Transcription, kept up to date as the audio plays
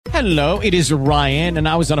Hello, it is Ryan, and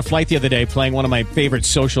I was on a flight the other day playing one of my favorite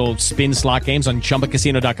social spin slot games on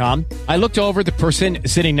ChumbaCasino.com. I looked over at the person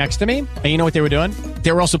sitting next to me, and you know what they were doing?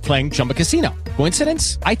 They were also playing Chumba Casino.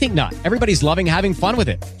 Coincidence? I think not. Everybody's loving having fun with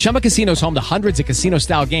it. Chumba Casino is home to hundreds of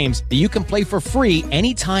casino-style games that you can play for free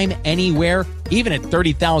anytime, anywhere, even at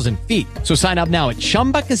 30,000 feet. So sign up now at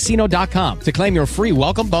ChumbaCasino.com to claim your free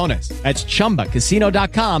welcome bonus. That's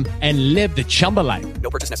ChumbaCasino.com and live the Chumba life.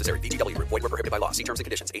 No purchase necessary. VGW. Void where prohibited by law. See terms and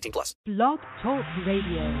conditions. 18+. Blog Talk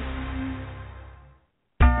Radio.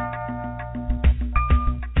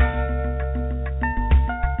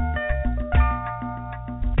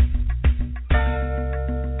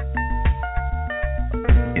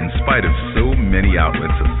 In spite of so many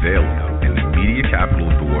outlets available in the media capital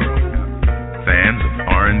of the world, fans of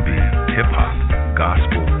R&B, hip-hop,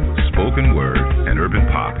 gospel, spoken word, and urban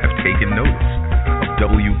pop have taken notice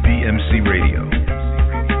of WBMC Radio.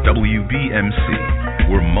 WBMC,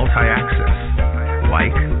 we're multi-access.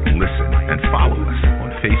 Like, listen, and follow us on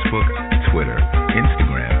Facebook, Twitter,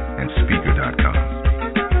 Instagram, and Speaker.com.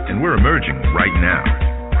 And we're emerging right now,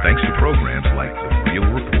 thanks to programs like The Real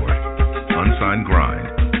Report, Unsigned Grind,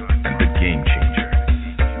 and The Game Changer.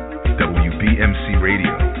 WBMC Radio.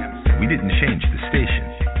 We didn't change the station.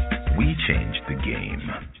 We changed the game.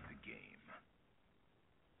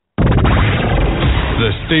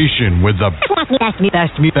 The station with the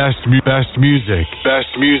best music.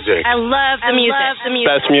 Best music. I love the music.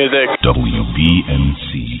 Best music.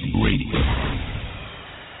 WBMC Radio.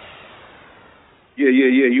 Yeah.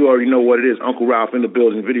 You already know what it is. Uncle Ralph in the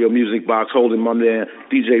building, video music box, holding my man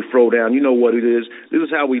DJ FRO down. You know what it is. This is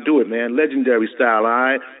how we do it, man. Legendary style, all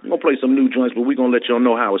right? I'm going to play some new joints, but we're going to let y'all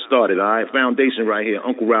know how it started, all right? Foundation right here.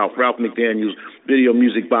 Uncle Ralph McDaniels, video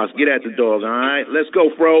music box. Get at the dog, all right? Let's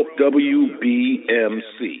go, FRO.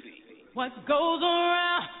 WBMC. What goes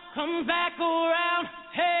around comes back around.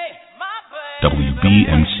 Hey, my baby.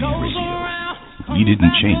 WBMC Radio. We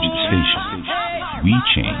didn't change the station. We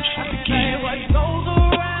changed the game. What goes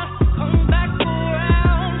around comes back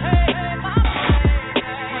around. Hey, my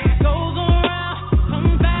baby. What goes around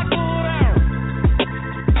comes back around.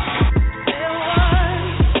 There was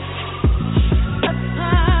a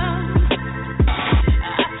time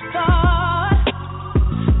I thought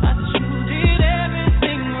that you did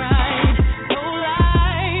everything right. No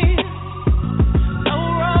lies, no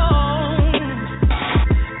wrong.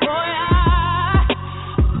 Boy, I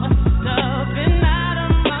must have been out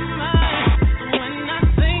of my mind. So when I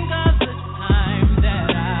think of the time that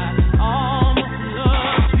I almost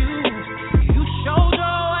loved you, you showed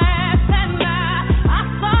your ass and I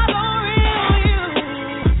saw the real you.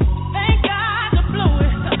 Thank God you blew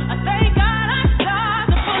it. Thank God I dodged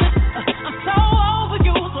the bullet. I'm so over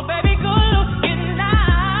you, so baby, good looking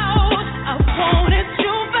out. I wanted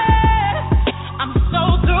you bad. I'm so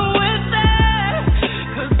through with that.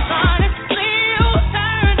 'Cause honestly, you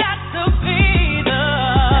turned out to be the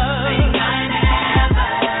thing I never.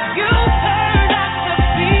 You turned out to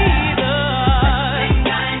be the thing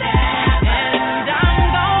I never. And I'm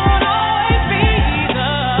gonna always be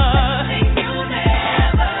the thing you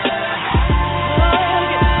never.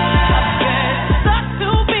 Stuck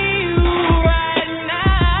to be you right now.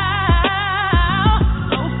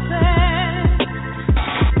 So sad.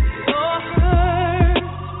 You're hurt.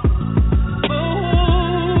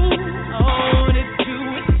 Oh, did you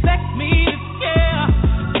expect me to care?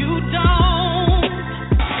 You don't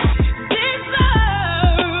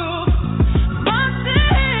deserve my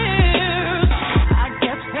tears. I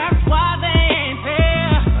guess that's why they ain't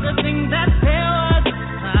there. The thing that there was a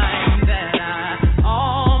time that I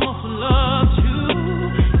almost loved you.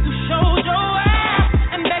 You showed your ass,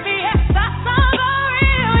 and baby, yes, I saw the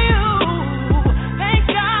real you. Thank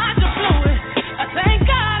God you blew it. Thank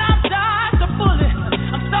God I dodged the bullet.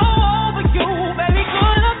 I'm so over you, baby,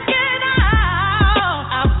 good looking out.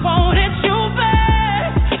 I wanted you bad.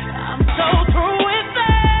 I'm so through with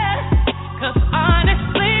that. 'Cause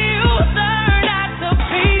honestly, you turned out to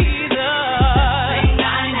be the thing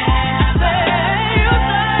I never. You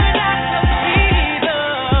turned out to be the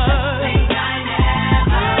thing I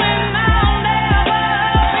never. And I'll never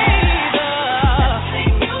be the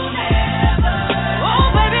thing you never. Oh,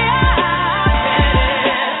 baby, I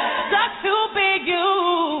stuck to be you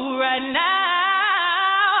right now.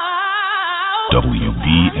 WBMC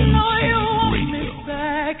Radio.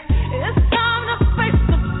 Back. It's time to face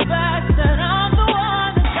the fact that I'm the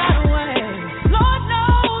one that got away. Lord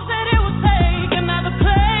knows that it would take another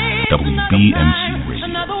place, WBMC Radio.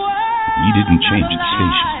 another word. We didn't change the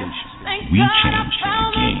station. Thank We God I changed the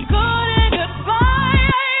found game. good and goodbye.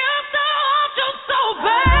 I used to want you so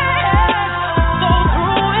bad, so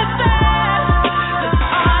through with that. 'Cause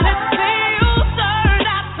honestly,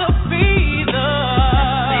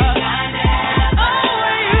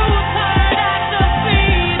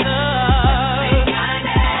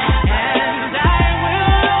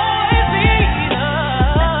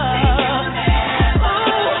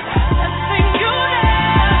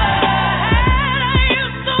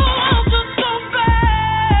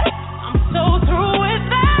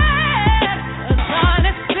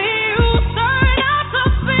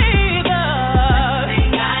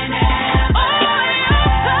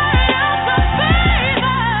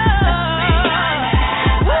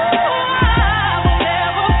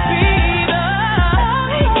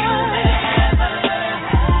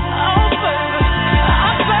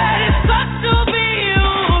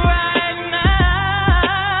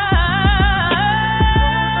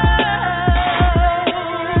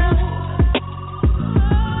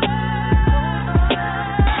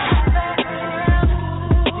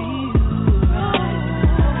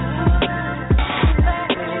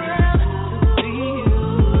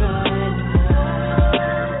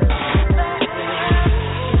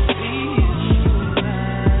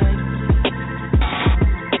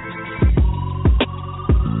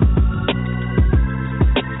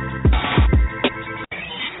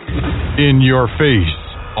 In your face,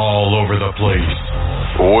 all over the place.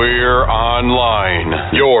 We're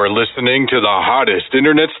online. You're listening to the hottest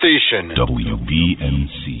internet station,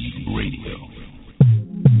 WBMC Radio.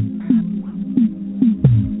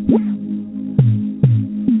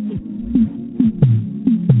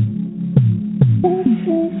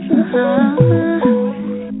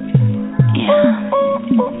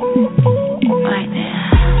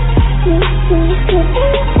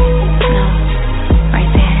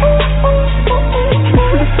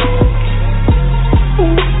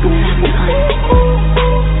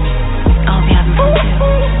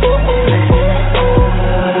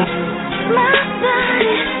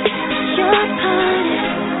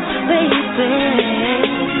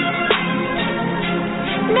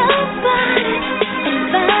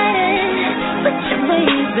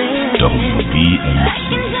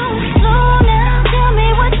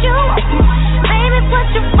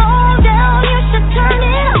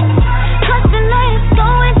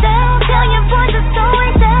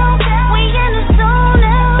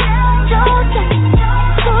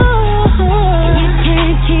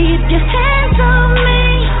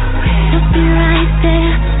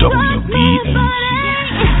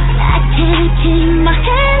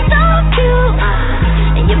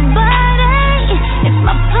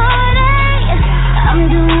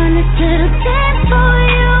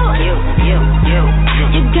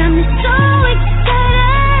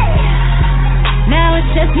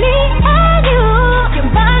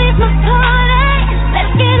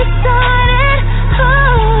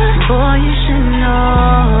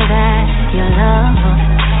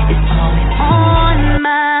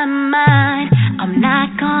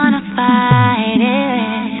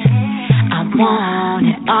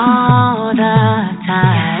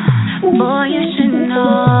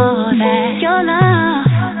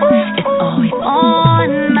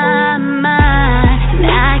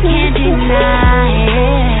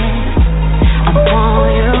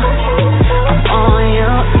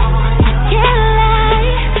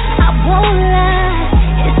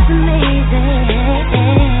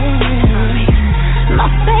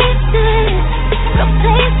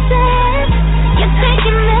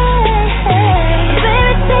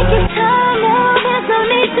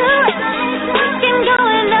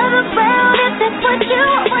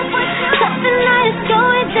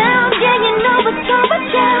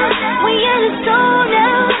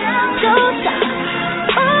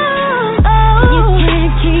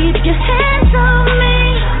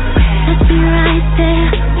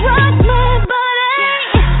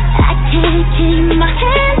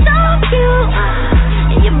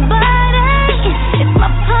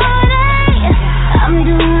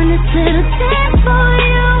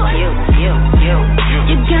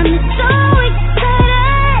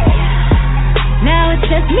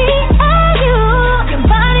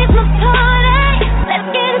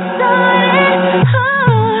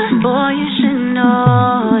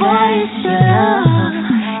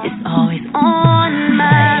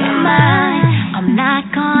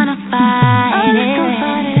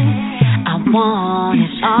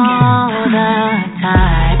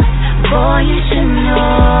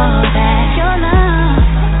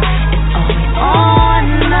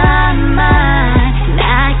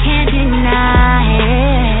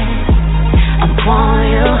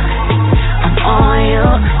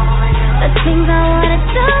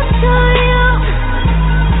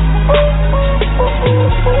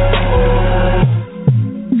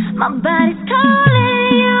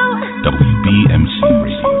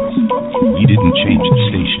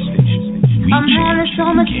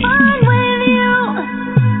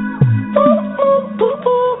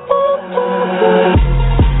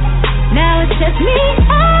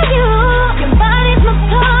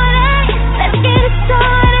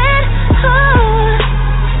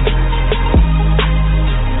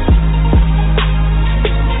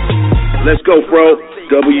 Let's go, Fro.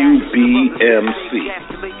 WBMC.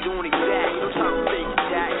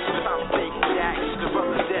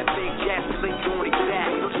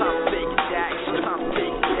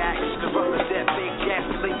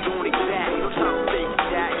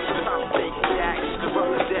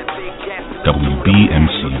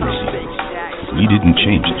 WBMC. We didn't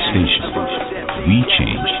change the station. We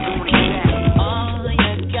changed the game.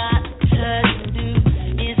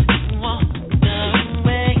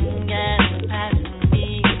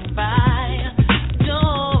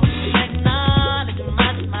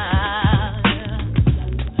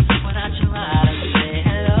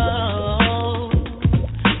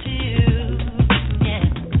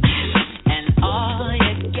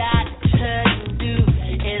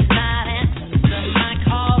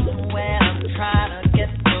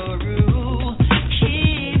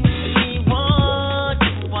 Keep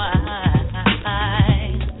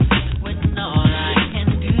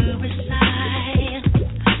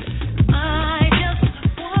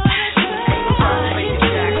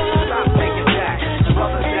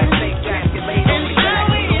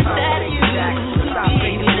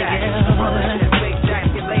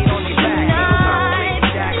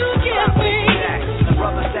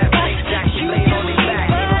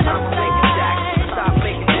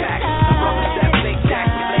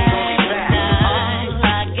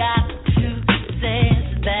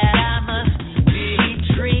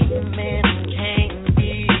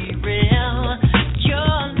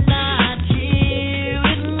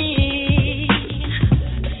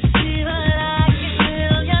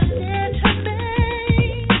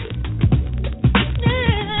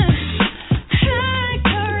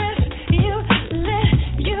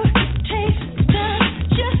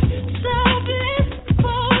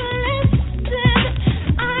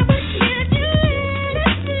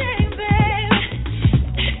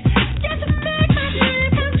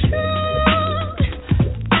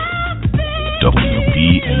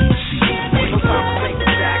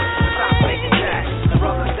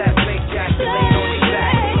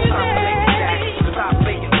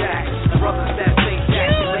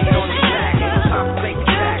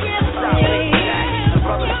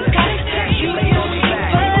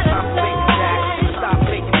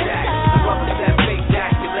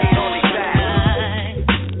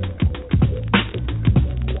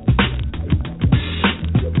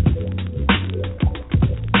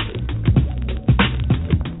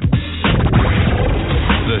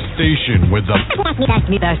station with the best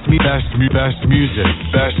music.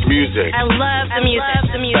 Best music. I love the music.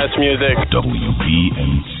 Best music.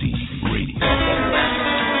 WBMC Radio.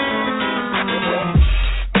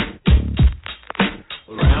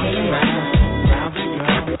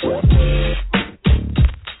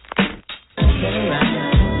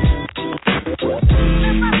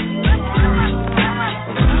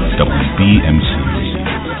 WBMC.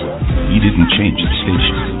 We didn't change the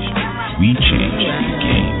station. We changed the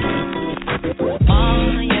game.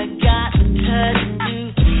 All you got to do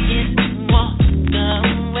is walk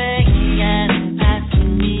away and pass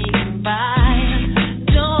me by.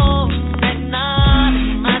 Don't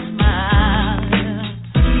acknowledge my smile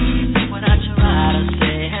when I try to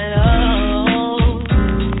say hello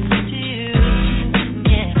to you.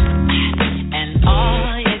 Yeah, and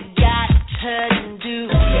all you got to do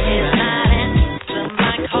is not answer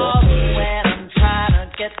my call when I'm trying to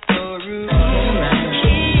get through.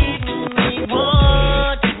 Keep me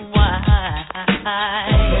wondering why,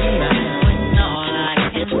 when all I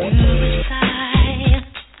can do is sigh.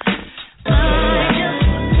 I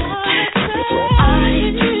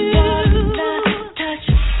just wanna touch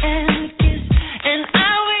and kiss, and I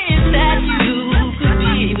wish that you could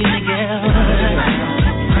be with me, girl.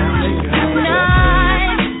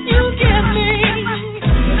 Tonight you give me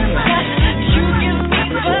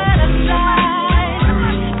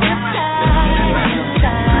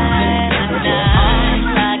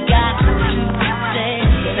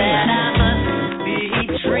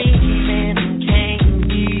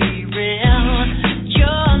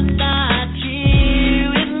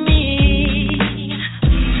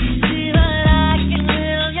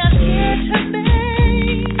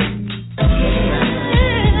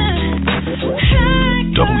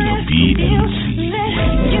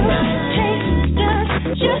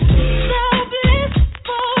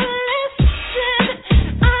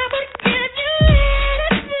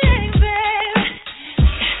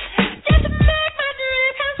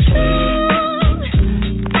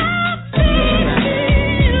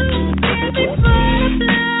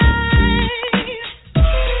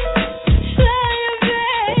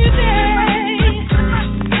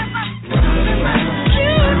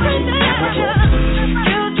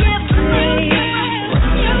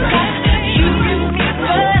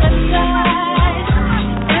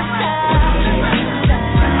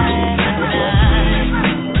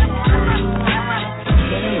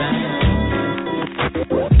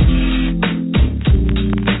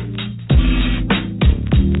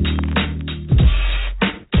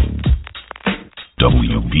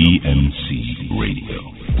WBMC Radio.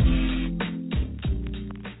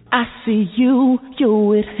 I see you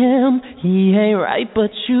with him. He ain't right,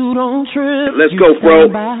 but you don't trip. Let's go, bro.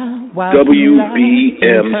 WBMC.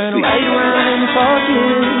 Right around and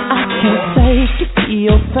forget. I can't take to see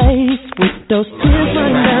your face with those tears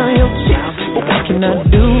running down your cheeks. But what can I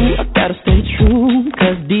do? I gotta stay true,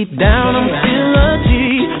 'cause deep down I'm still a G.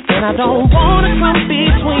 And I don't wanna come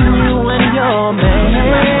between you and your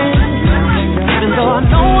man. Even though I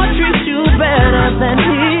know I treat you better than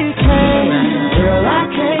he can. Girl, I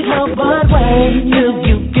can't help but wait till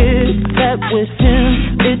you get that with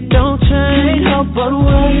him. It don't change, help but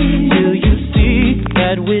wait till you see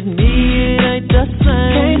that with me it ain't the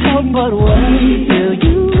same. Can't help but wait till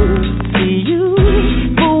you see you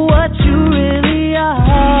for what you really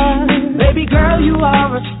are. Baby girl, you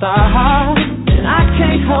are a star, and I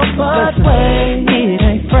can't help but wait. It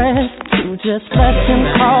ain't fresh to just let him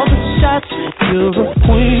call the shots. You're a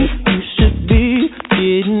queen, you should be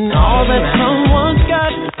getting all that someone's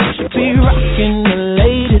got. You should be rocking the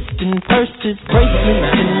latest in purses,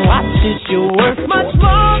 bracelets, and watches. You're worth much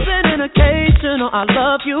more than an occasional I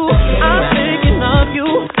love you. I'm thinking of you,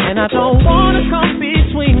 and I don't wanna come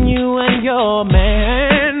between you and your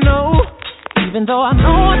man, no. Even though I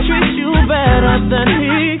know I treat you better than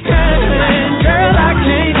he can. Girl, I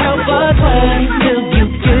can't help but wait till you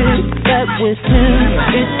get that with him.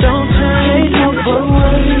 It don't change, help but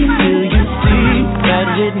wait till you see that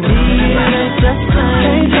with me it ain't the same.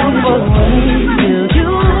 Can't help but wait till you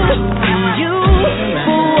see you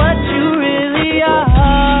for what you really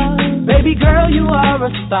are. Baby girl, you are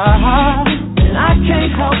a star, and I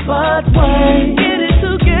can't help but wait. Get it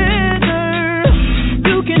together,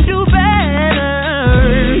 you can do better.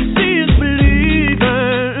 See is believing,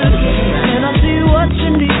 and I see what you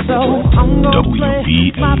need, so I'm gonna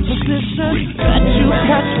play my position. That you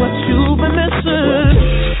catch what you've been missing.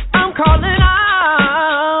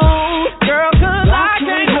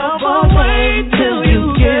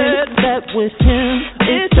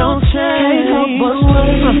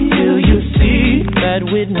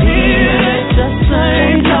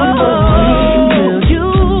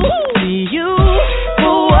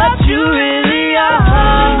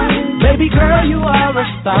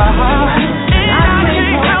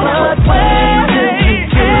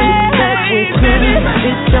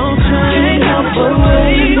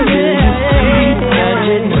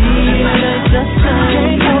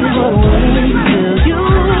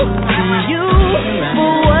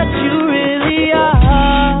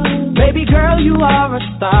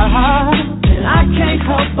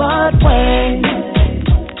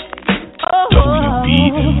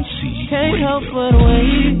 help but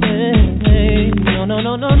wait. No, no,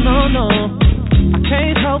 no, no, no, no. I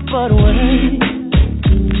can't help but wait.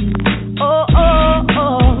 Oh, oh,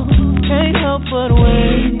 oh. Can't help but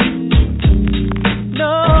wait.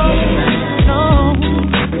 No, no,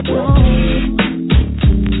 no.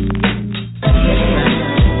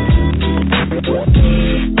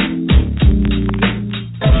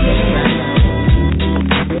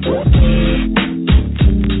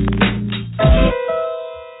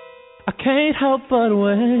 I can't help but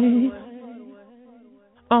wait.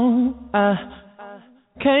 Oh, I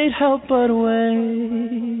can't help but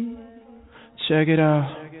wait. Check it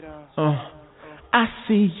out. I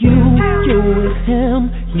see you with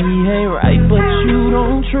him. He ain't right, but you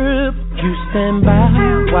don't trip. You stand by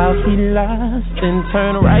while he lies, then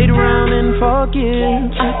turn right around and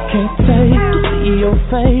forget. I can't take to see your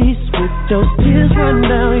face with those tears running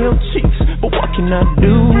down your cheeks. But what can I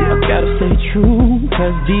do? I gotta stay true,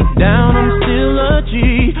 cause deep down I'm still a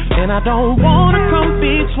G. And I don't wanna come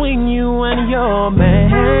between you and your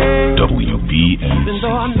man. WBMC. Even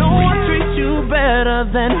though I know I treat you better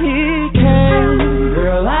than he can.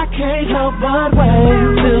 Girl, I can't help but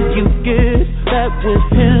wait till you get that with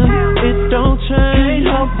him. It don't change. Can't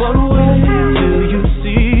help but wait till you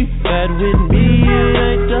see that with me it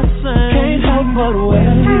ain't the same. Can't help but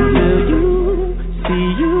wait till you see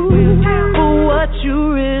you for what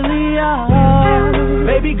you really are.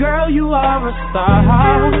 Baby girl, you are a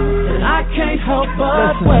star, and I can't help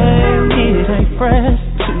but wait. It ain't fresh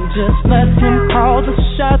to just let him call the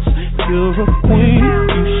shots. You're a queen,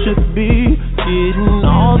 you should be getting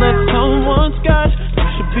all that someone's got. You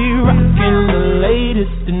should be rocking the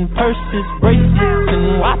latest in purses, bracelets,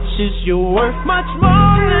 and watches. You're worth much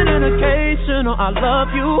more than an occasional I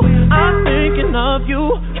love you. I'm thinking of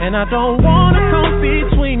you, and I don't wanna come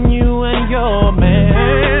between you and your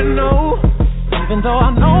man, no. Even though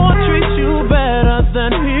I know I treat you better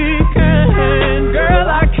than he can. Girl,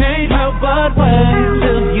 I can't help but wait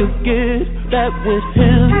till you get that with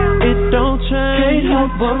him. It don't change. Can't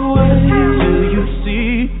help but wait till you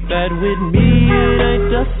see that with me it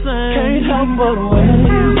ain't the same. Can't help but wait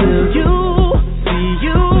till you see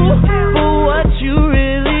you for what you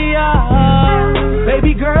really are.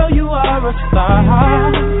 Baby girl, you are a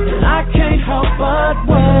star, and I can't help but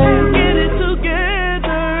wait. Get it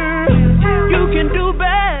together, you can do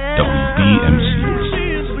better. WBMC.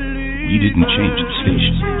 We didn't change the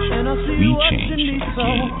station. We changed the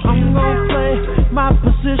game. I'm gonna play my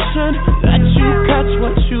position, let you catch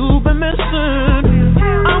what you've been missing.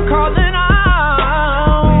 I'm calling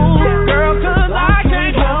out, girl, cause I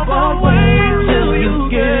can't help but wait till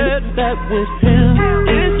you get that with him.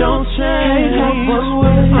 It don't change. Can't help but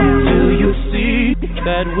wait until you see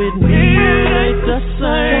that with me it ain't the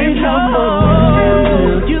same. Can't help but wait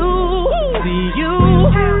till you see you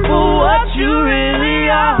for what you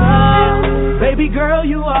really are. Baby girl,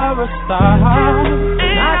 you are a star,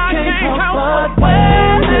 and I can't help but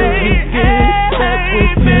wait till you get that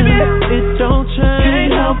with me. It don't change.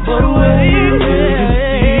 Can't help but wait till you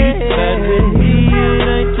see that with me it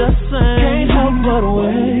ain't the same. Can't help but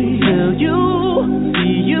wait till you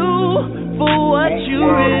see you for what you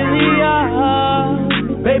really are.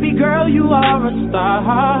 Baby girl, you are a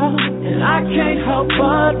star, and I can't help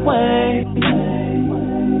but wait.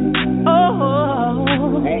 Oh,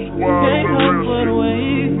 can't help but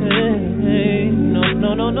wait.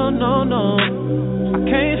 No, no, no, no, no. I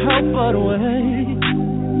can't help but wait.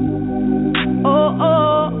 Oh,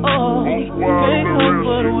 oh, oh. Can't help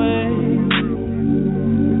but wait.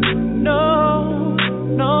 No,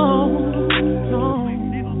 no, no.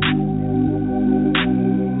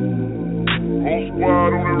 Whole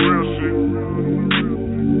squad on the real shit.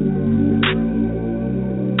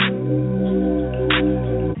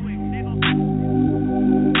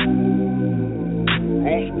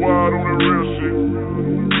 Squad on the real shit.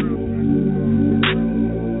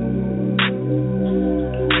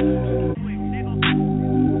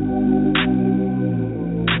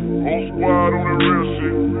 Whole squad on the real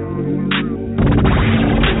shit.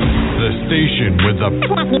 The station with the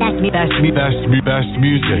best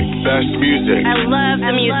music. Best music. I love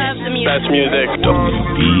the music. Best music.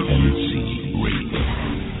 WBMC Radio.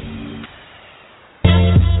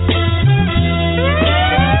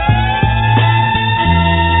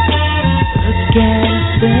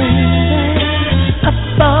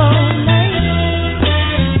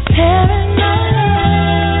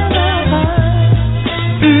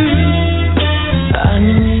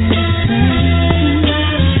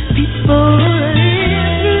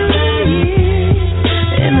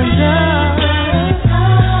 In the dark, oh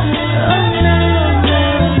no, no,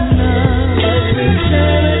 no.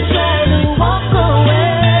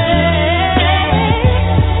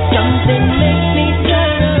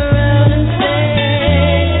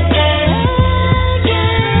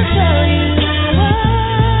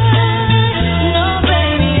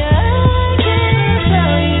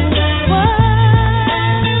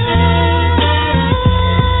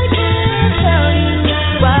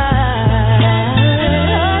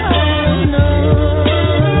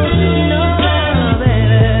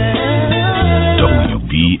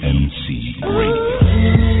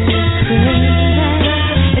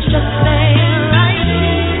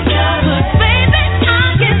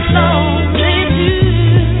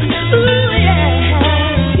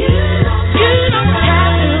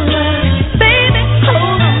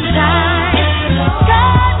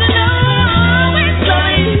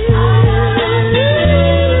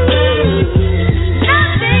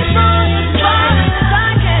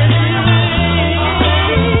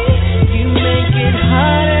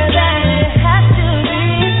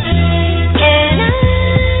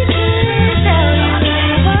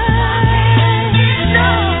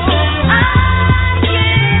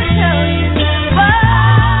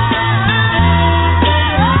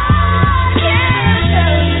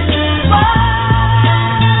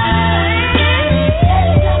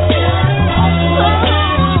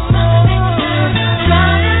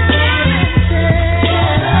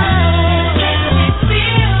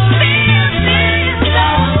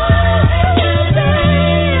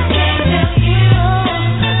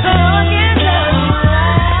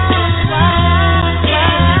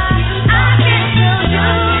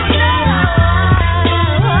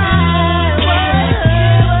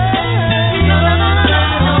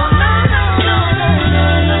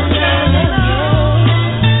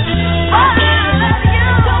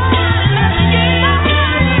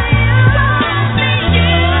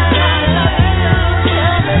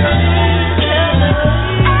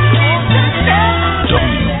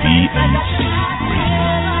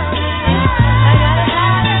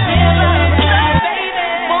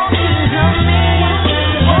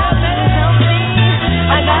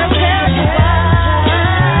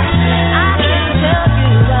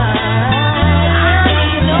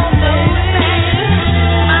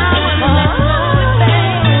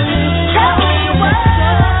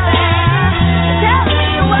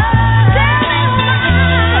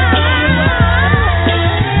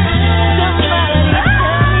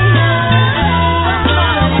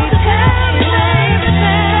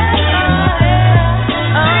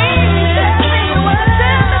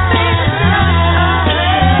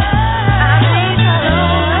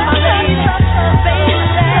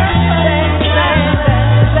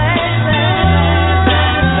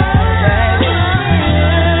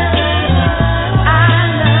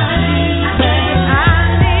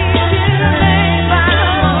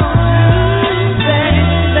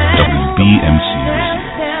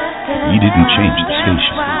 didn't change the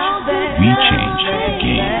station. We changed the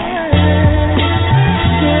game.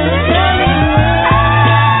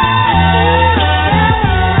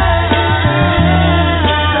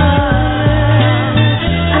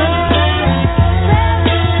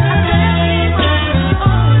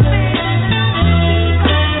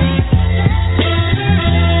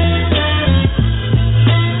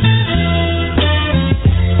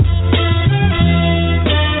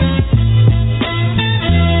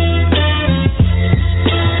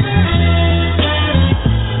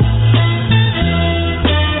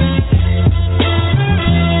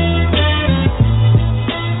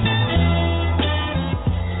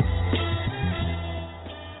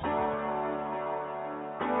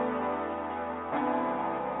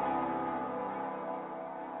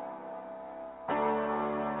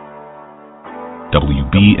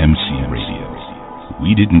 WBMC Radio.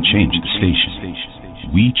 We didn't change the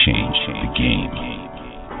station. We changed the game.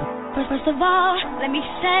 First of all, let me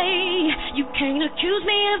say, you can't accuse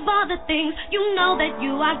me of all the things you know that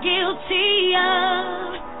you are guilty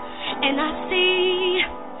of. And I see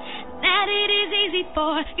that it is easy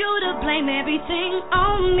for you to blame everything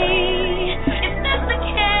on me. If that's the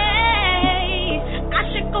case, I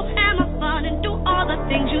should go have my fun and do all the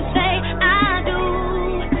things you say I do.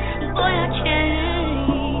 Boy, I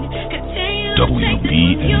can't continue to take this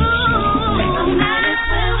from you. I might as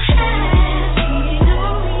well have cheated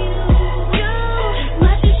on you. As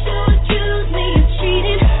much as you accuse me of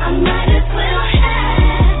cheating, I might as well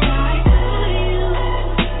have lied to you.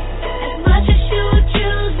 As much as you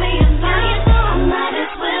accuse me of lying, I might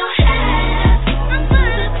as well have. I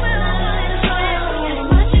might as well have. As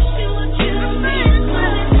much as you accuse me of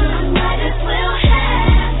lying, I might as well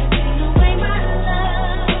have taken away my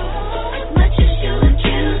love. As much as you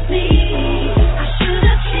accuse me, I should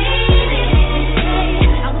have cheated.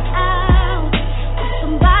 I was out with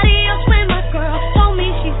somebody else when my girl told me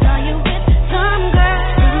she saw you with some girl.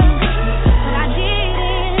 But I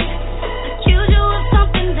didn't accuse you of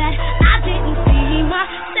something that I didn't see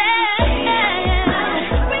myself.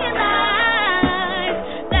 Realize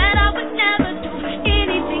that I would never do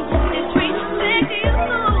anything to disrespect you.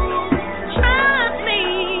 Trust me,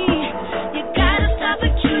 you gotta stop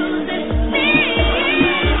accusing me.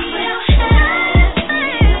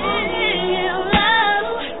 Well, love,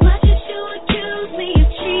 much as you accuse me of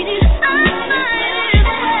cheating, I might as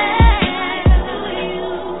well.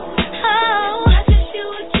 Oh, much as you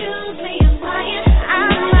accuse me of lying, I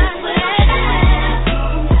might as well.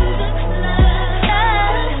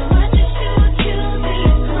 Much as you accuse me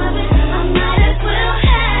of loving, I might as well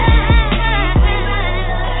have.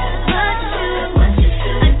 Much as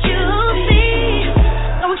you accuse me,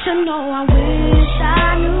 don't you know I wish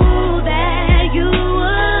I knew that you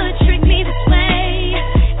would treat me this way.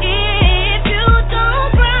 If you don't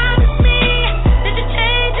promise me that you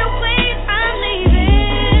change your ways, I'm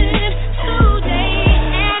leaving today,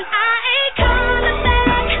 and I ain't coming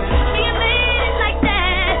back. Being made like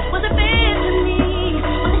that was a bit to me.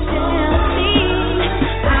 On the jealousy,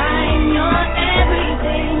 I'm your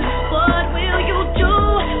everything. What will you do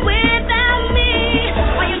without me?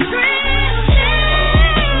 While you're drifting,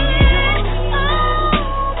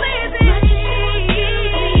 oh baby,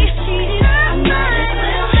 I might as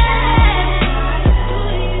well have.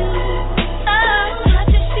 Oh,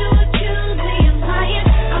 much as you accuse me of lying,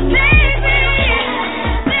 maybe,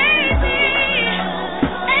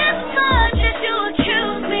 as much as you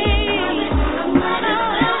accuse me, I might as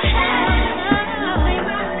well have.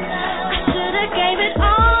 I should have gave it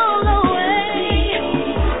all away.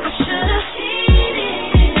 I should have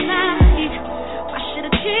cheated tonight. I should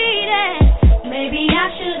have cheated. Maybe I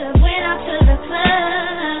should have went out to the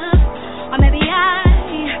club, or maybe I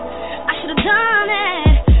should have done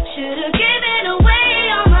it. Should have given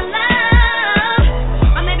away all my love,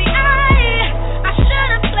 or maybe I should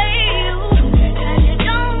have played you, 'cause you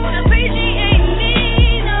don't appreciate me,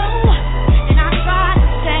 no. And I try to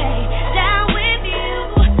stay down with you,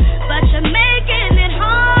 but you're making it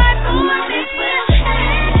hard for me. Might as well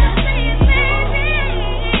have, baby.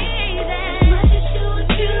 As much as you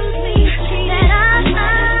accuse me, that I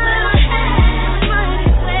might as well have. Might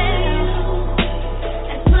as well.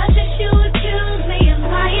 As much as you accuse me of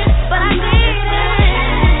lying, but I need it,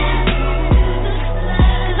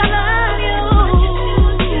 'cause I love you.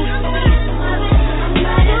 I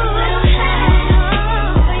might as well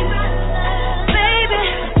have, baby.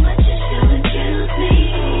 As much as you accuse me,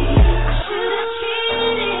 I should have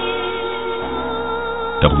cheated.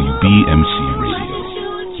 WBMC Radio.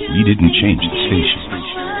 We didn't change the station.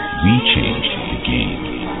 We changed the game.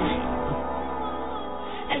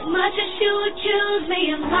 As much as you accuse me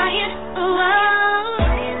of lying, oh.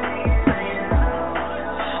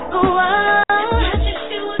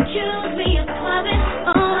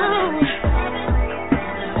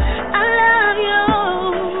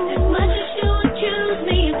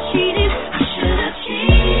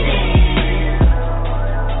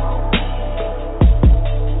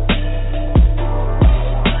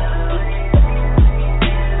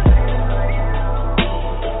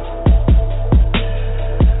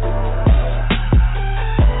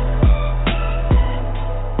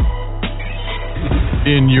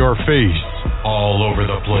 In your face, all over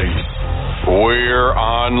the place. We're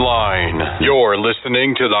online. You're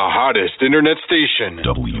listening to the hottest internet station,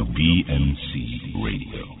 WBMC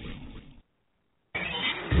Radio.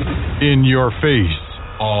 In your face,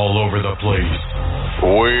 all over the place.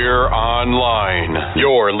 We're online.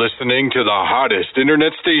 You're listening to the hottest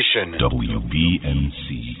internet station,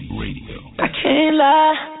 WBMC Radio. I can't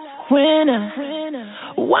lie when I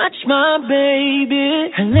watch my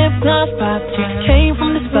baby. Her lip gloss pop just came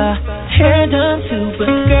from the spa. Hair done too, but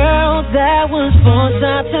girl, that was forced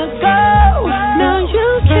out to go. Now you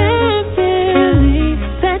can't believe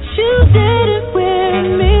that you did it with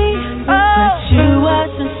me. That you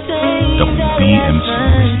was the same. WBMC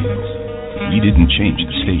Radio. We didn't change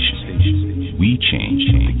the station. We changed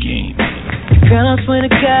the game. Girl, I swear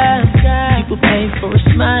to God, people pay for a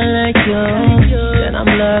smile like yours, and I'm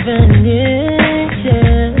loving it,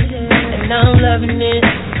 yeah. And I'm loving it,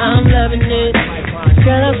 I'm loving it.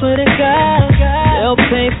 Girl, I swear to God, they'll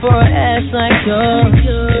pay for an ass like yours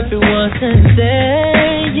if it wasn't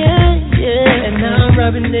there, yeah, yeah. And I'm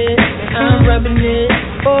rubbing it, I'm rubbing it.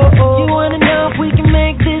 Oh, oh. You wanna know if we can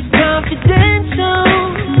make this confidential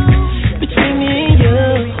between me and you?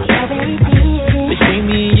 Between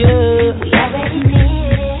me and you.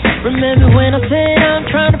 Remember when I said I'm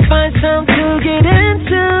trying to find something to get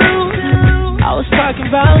into? I was talking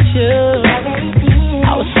about you.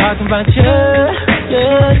 I was talking about you.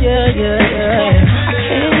 Yeah, yeah, yeah, yeah. I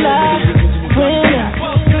can't lie when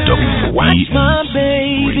I watch my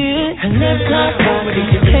baby. Her lips like comedy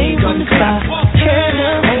just came from the spot. Hair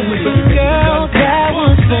done with a girl that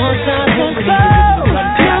was born time to go.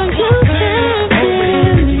 Now you can't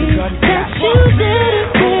believe that you did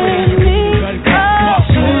it with me.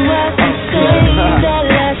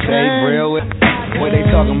 What they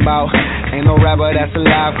talking about? Ain't no rapper that's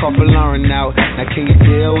alive, called for Lauren out. Now can you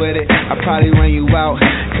deal with it? I probably run you out,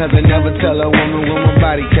 cause I never tell a woman when my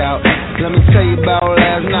body count. Let me tell you about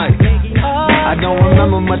last night. I don't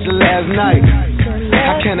remember much of last night.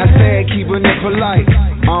 How can I say it, keeping it polite?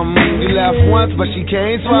 You left once, but she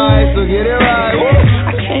came twice, so get it right.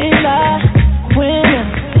 I can't lie when I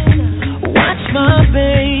watch my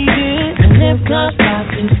baby. Her lip gloss pop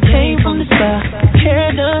just came from the spot.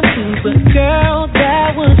 Hair done too, but girl,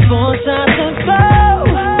 that was forced out to go.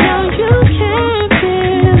 Now you can't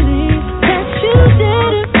believe that you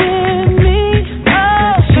did it with me.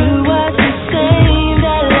 That you was the same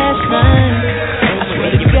that last night. I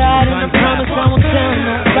swear to God, and I promise I won't tell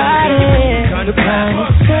nobody. The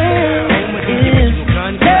promise is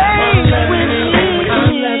I'm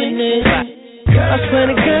loving it. Girl, I swear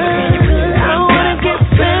to God, I wanna get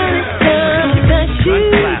better down that you.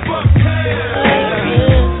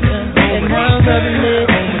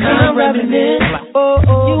 I'm rubbing it. Oh,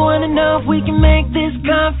 oh. You wanna know if we can make this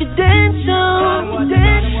confidential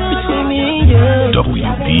between me and you?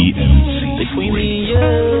 WBMC. Between me and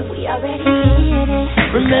you.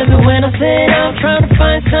 Remember when I said I'm trying to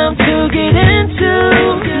find something to get into?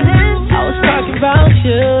 I was talking about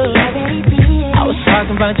you. I was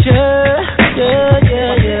talking about you. Yeah,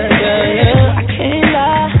 yeah, yeah, yeah, yeah. I can't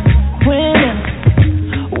lie when I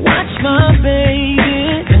watch my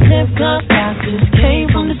baby. Her lip gloss pop just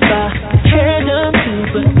came from the spot. Hair done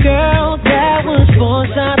too, but girl, that was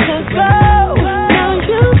forced out to go. Now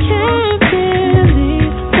you can't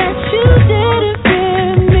believe that you did it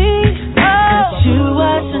with me. That you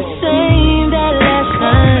was the same that last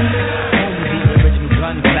night. Home with the original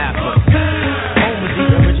gun clapper. Home with the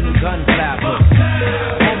original gun clapper.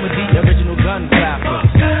 Home with the original gun clapper.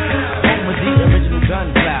 Home with the original gun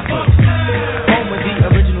clapper. Home with the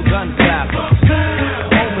original gun clapper.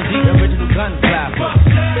 Home with the original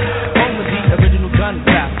gun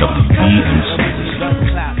clapper. WBMC.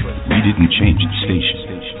 We didn't change the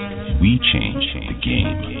station. We changed the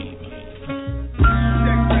game.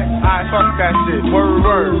 Alright, fuck that shit. Word,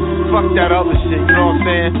 word. Fuck that other shit, you know what I'm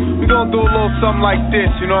saying? We gonna do a little something like this,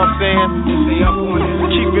 you know what I'm saying?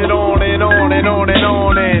 Keep it on and on and on and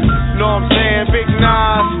on and, you know what I'm saying? Big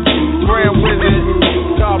Nas, Grand Wizard,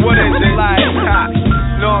 what is it like? Ha,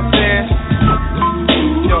 you know what I'm saying?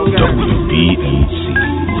 Yo, WBMC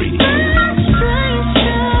Radio.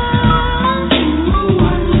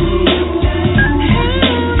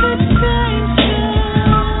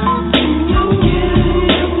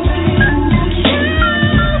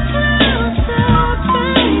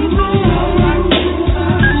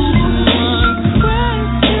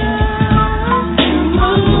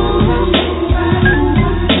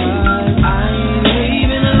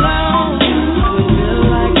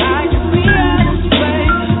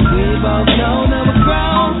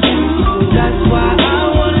 Grown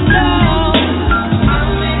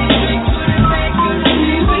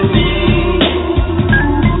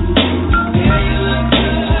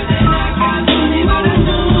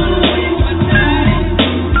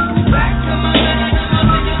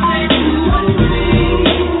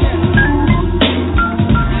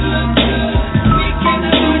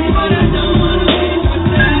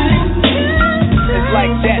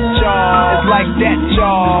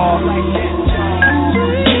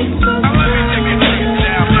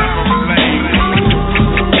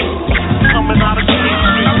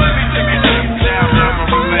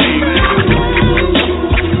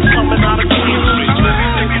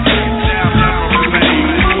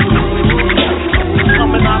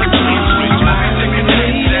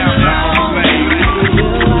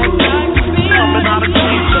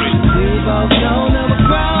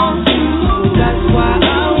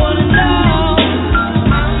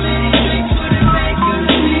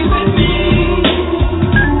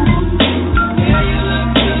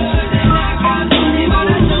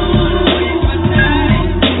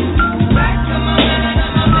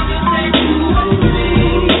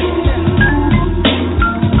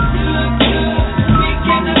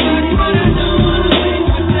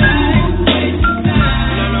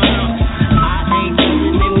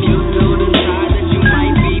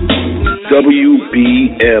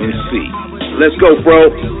WBMC. Let's go, bro.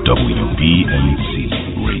 WBMC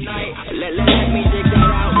Radio. Let me dig that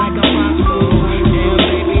out like a fossil. Damn,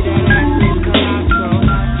 baby, that ass is colossal.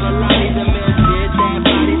 Pilates and milk did that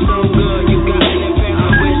body so good. You got an affair,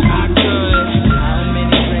 I wish I could. How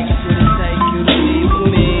many drinks would it take you to leave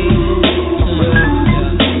with me?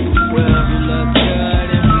 Well, you look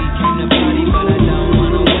good and we came to party, but I don't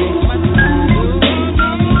wanna waste my time.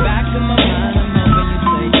 Back in my mind, I'm hoping you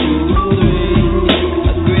say 2, 3.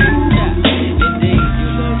 Agree? Yeah, indeed, you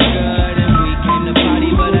look good and we came to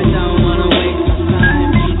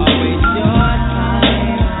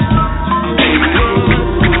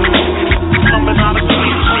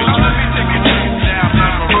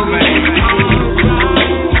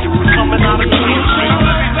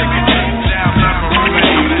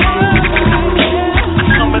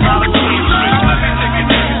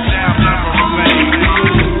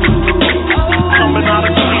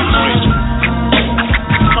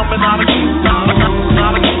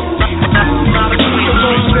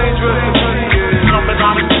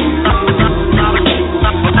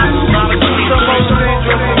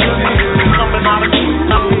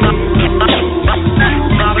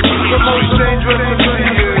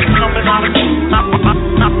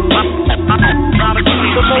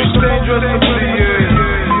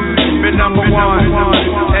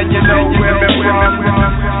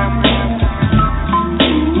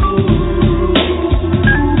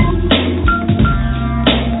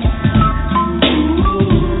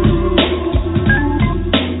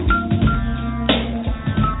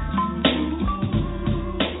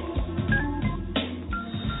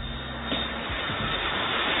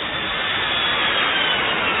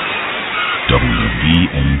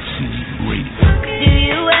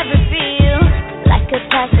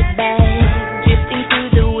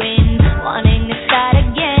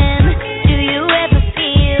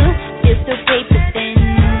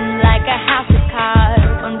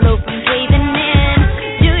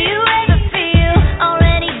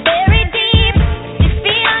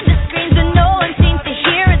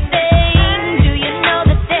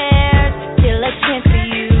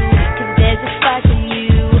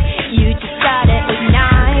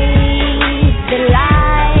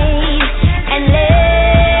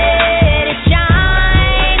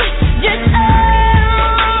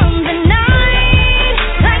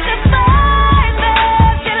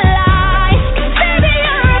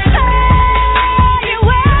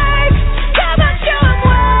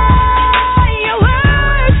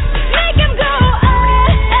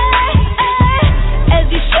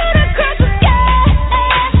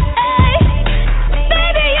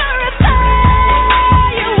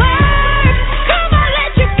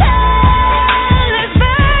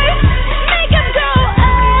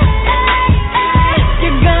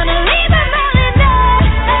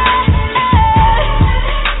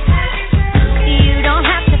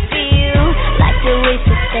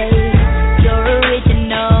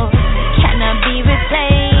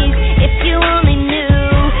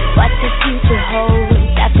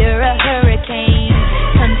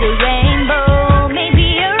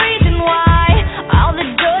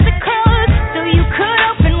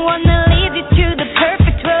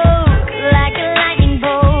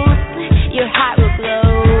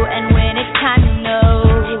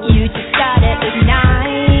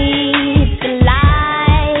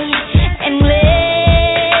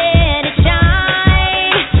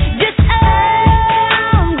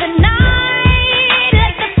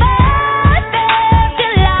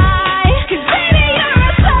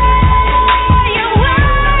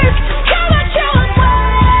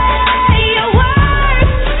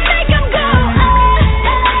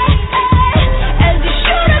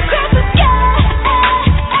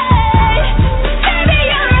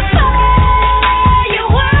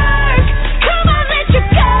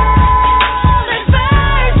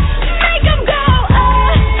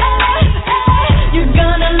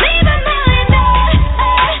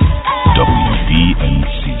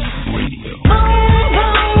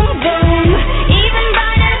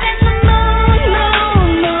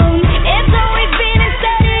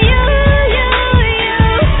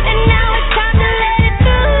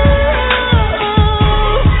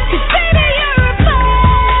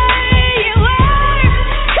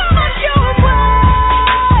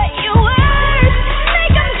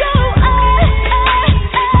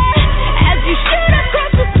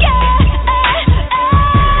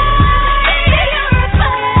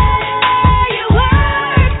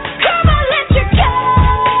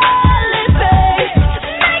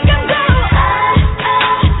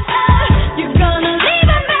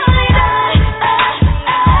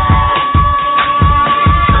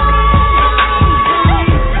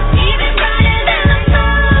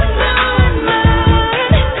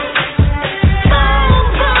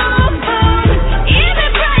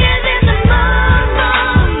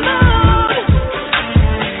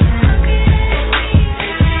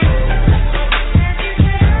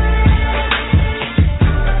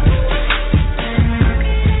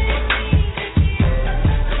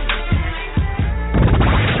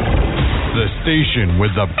station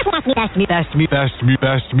with the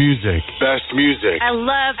best music. Best music. I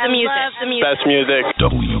love the music. Best music.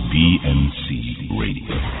 WBMC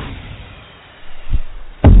Radio.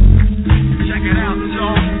 Check it out,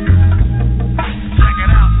 y'all. Check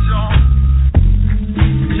it out, y'all.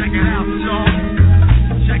 Check it out, y'all.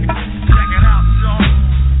 Check it out, y'all.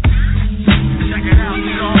 Check it out,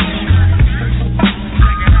 y'all.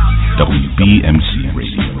 WBMC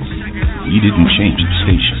Radio. We didn't change the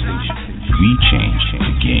station. We changed the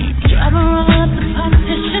game. Drive around the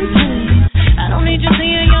competition, please. I don't need you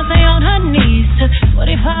seeing Beyonce on her knees. Took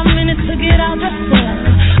 45 minutes to get out the cell.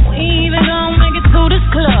 We ain't even gonna make it to this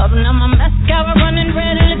club. Now my mascara running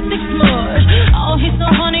red lipstick smudge. Oh, he's so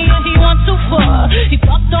honey, yeah, he wants too far. He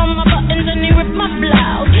popped on my buttons and he ripped my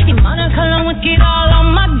blouse. He monocolor wicked all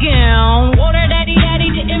on my gown. Water daddy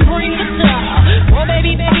didn't bring the style. Oh,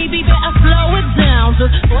 baby, I slow it down. Took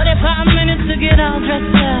 45 minutes to get all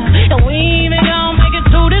dressed up. And we ain't even gonna make it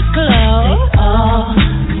to this club. Take all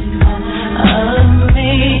of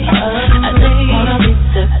me. I just wanna be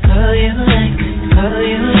the girl you like,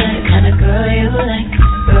 kind of girl you like,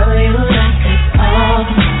 Take all of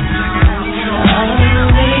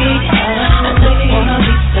me. I just wanna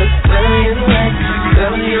be the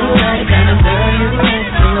girl you like, kind of girl you like.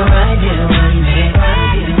 You're right here with me,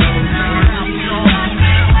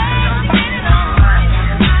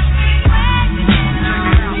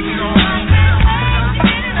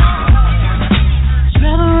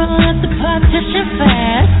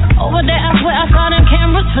 fast. Over there, I swear I saw them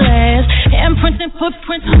cameras flash. Handprints and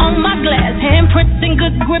footprints on my glass. Handprints and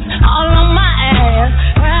good grip all on my ass.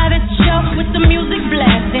 Private show with the music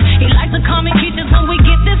blasting. He likes to call me Keithers when we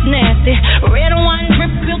get this nasty. Red wine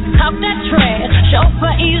drip, filth, talk that trash.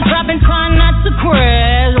 Chauffeur eavesdropping, trying not to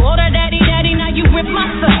crash. Water daddy, now you rip my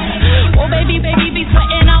fat. Oh, baby, be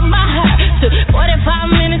sweating out my hair. Took 45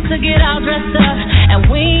 minutes to get all dressed up. And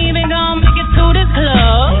we ain't even gonna make it to this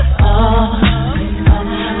club.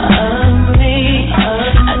 I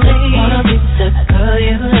just wanna be the girl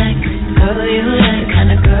you like,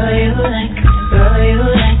 kind of girl you like,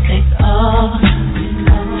 Take all of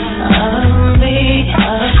me. I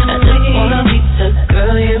just wanna be the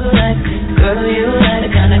girl you like,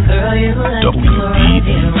 kind of girl you like.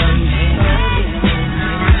 WBMC.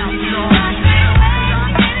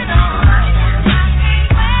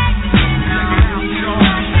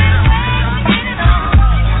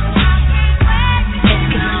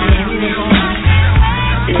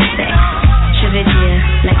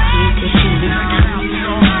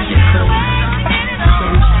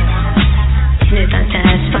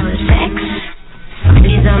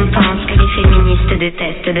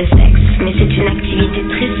 Déteste le sexe, mais c'est une activité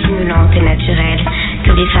très stimulante et naturelle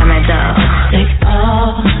que les femmes adorent. Take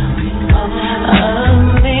all of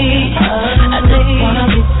me. I just wanna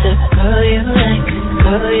be the girl you like,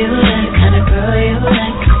 kind of girl you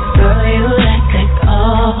like, Take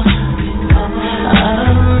all of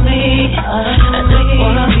me. I just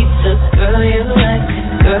wanna be the girl you like,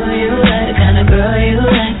 kind of girl you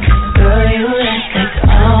like, Take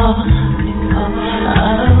all of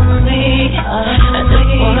me. I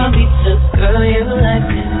just wanna be the girl you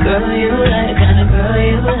like, kind of girl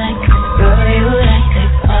you like,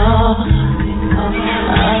 Take all of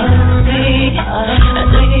me. I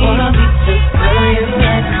just wanna be the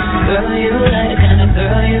girl you like, kind of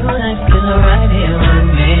girl you like. You're right here with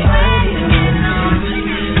me.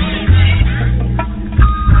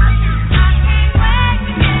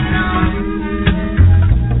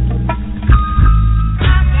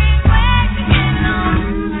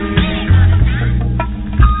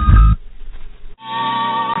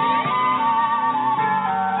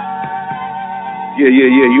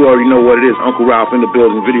 Yeah, you already know what it is. Uncle Ralph in the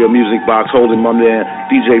building, video music box, holding my man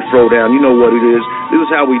DJ FRO down. You know what it is. This is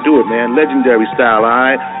how we do it, man. Legendary style, all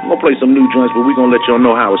right? I'm going to play some new joints, but we're going to let y'all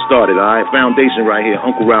know how it started, all right? Foundation right here,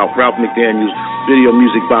 Uncle Ralph McDaniels, video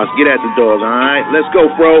music box. Get at the dog, all right? Let's go,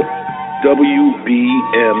 FRO.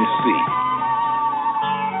 WBMC.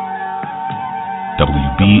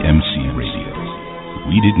 WBMC Radio.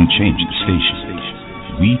 We didn't change the station.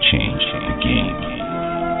 We changed the game.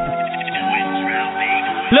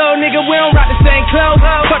 Little nigga, we don't rock the same clothes,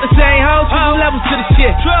 fuck the same hoes, cause we levels to the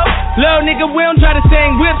shit. Little nigga, we don't try the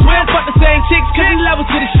same whips, we don't fuck the same chicks, cause we levels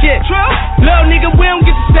to the shit. Little nigga, we don't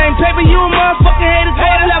get the same paper, you a motherfucking haters,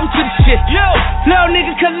 all the levels to the shit. Little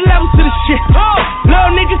nigga, cause the levels to the shit.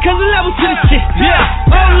 Little nigga, cause the levels to the shit.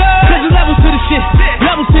 Yeah, oh Lord, cause the levels to the shit.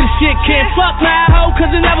 Levels to the shit, can't fuck my hoe, cause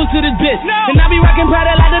the levels to this bitch. And I be rockin'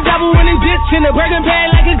 powder like the double in this bitch, and the burger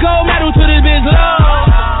bag like a gold medal to this bitch. Lord.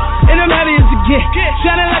 And I'm heavy as a get.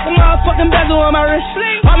 Shining like a motherfucking bezel on my wrist.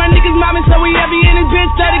 All my niggas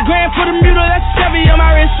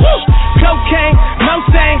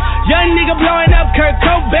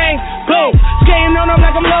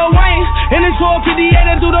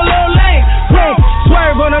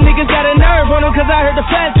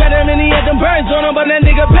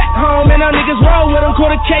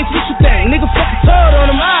can't switch a thing. Nigga fucking told on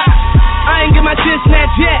him. I ain't get my shit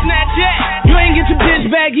snatched yet. You ain't get your bitch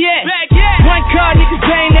back yet. One car, niggas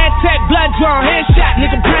ain't that tech. Blood drawn, headshot,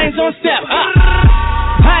 nigga brains on step.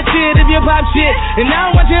 Hot shit if you pop shit. And I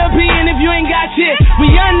don't want your opinion if you ain't got shit.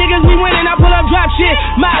 We young niggas, we winning, I pull up drop shit.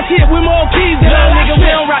 My shit with more keys than little nigga, we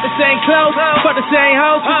don't rock the same clothes. Fuck the same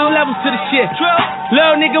hoes, cause we levels to the shit.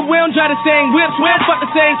 Little nigga, we don't try the same whips. We don't fuck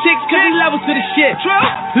the same chicks, cause we levels to the shit.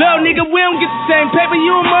 Little nigga, we don't get the same paper.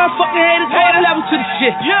 You a motherfucking haters, all the levels to the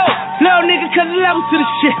shit. Little nigga, cause the levels to the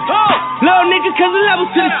shit. Little nigga, cause the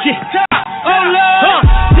levels to the shit. Oh Lord,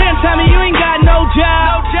 damn Tommy, you ain't got no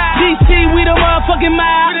job. DC, we the motherfucking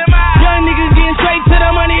mob. Young niggas getting straight to the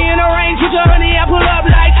money in the range with your honey. I pull up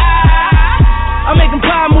like I'm making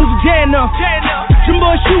power moves with J&M. Some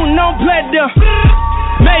boys shooting, don't play them.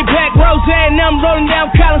 Maybach, Rose, and I'm rolling down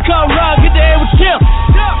Collins Cove Road. Get the air with Tim.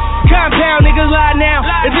 Compound, niggas lie now.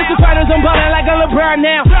 If this the finals, I'm ballin' like a LeBron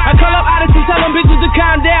now. I call up Odyssey, tell them bitches to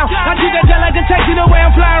calm down. I treat that jet like a taxi the way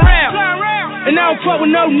I'm flying around. And I don't fuck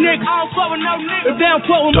with no niggas. If they don't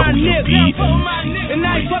fuck with my niggas. And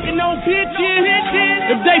I ain't fucking no bitches.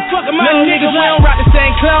 If they fucking my niggas, we don't rock the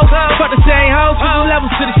same clothes. Fuck the same hoes, cause we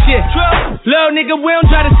levels to the shit. Little nigga, we don't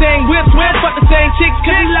try the same whips. We don't fuck the same chicks,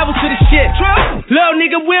 cause we levels to the shit. Little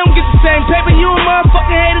nigga, we don't get the same paper. You a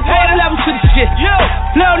motherfucking haters, all the levels to the shit.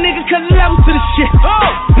 Little nigga, cause the levels to the shit.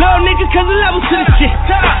 Little nigga, cause the levels to the shit.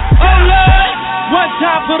 Oh Lord, one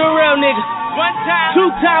time for the real niggas.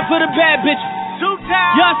 Two time for the bad bitches.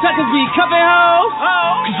 Y'all suckers be cuffin' hoes,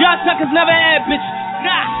 cause y'all suckers never had bitches.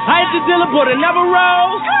 I hit the dealer, but it never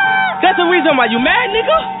rose. That's the reason why you mad,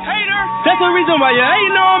 nigga. That's the reason why you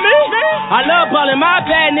hating on me. I love ballin' my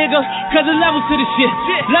bad nigga, cause it levels to the shit.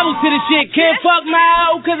 Levels to the shit. Can't fuck my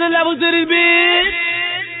hoe, cause it levels to this bitch.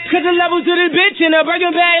 Cause it levels to this bitch in a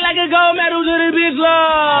burger bag like a gold medal to this bitch.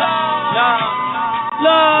 Lord,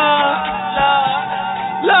 Lord,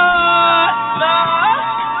 Lord,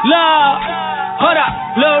 Lord. Hold up,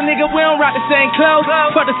 little nigga, we don't rock the same clothes.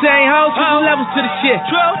 Fuck the same hoes, cause we levels to the shit.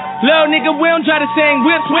 Little nigga, we don't try the same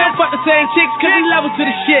whips. We don't fuck the same chicks, cause we levels to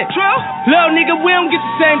the shit. Little nigga, we don't get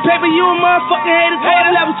the same paper. You a motherfucking haters, all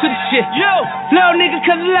the levels to the shit. Little nigga,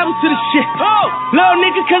 cause the levels to the shit. Little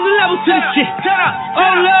nigga, cause the levels to the shit.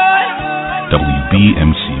 Oh Lord.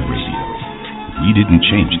 WBMC Radio. We didn't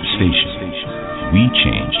change the station. We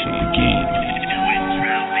changed the game.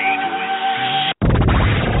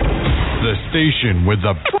 The station with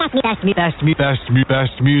the best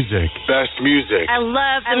music. Best music. I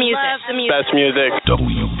love the music. Best music.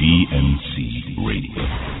 WBMC Radio.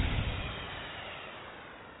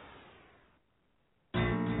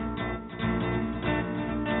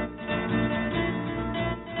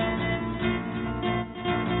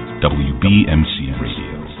 WBMC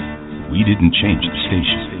Radio. We didn't change the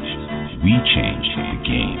station. We changed the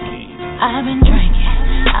game. I've been drinking.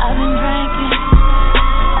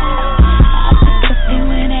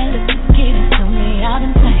 When that look give it to me, I've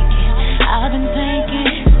been thinking.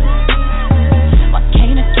 Why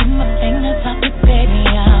can't I keep my fingers off it, baby?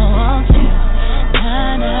 I want you,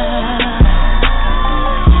 nah.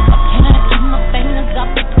 Why can't I keep my fingers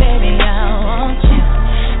off it, baby? I want you,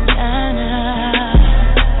 nah.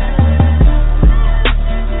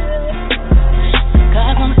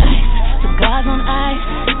 Cigars on ice.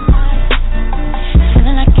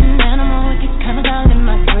 Feeling like an animal with these cameras all in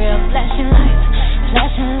my grill, flashing lights.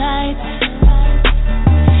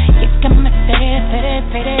 You got me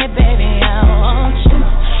pretty, baby, I want you,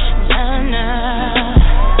 nah.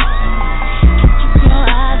 Keep your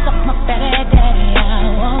eyes off my fatty daddy, I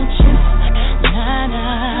want you, nah.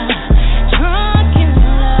 Drunk in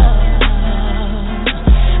love,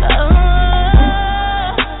 oh.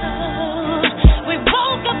 We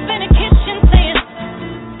woke up in the kitchen saying,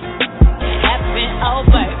 happy, oh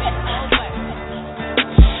baby.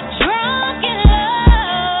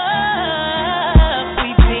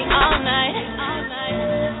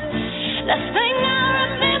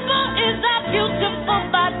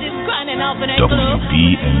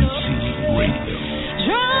 WBMC Radio.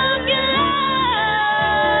 Drunk in love,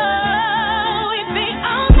 we be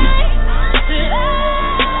all night.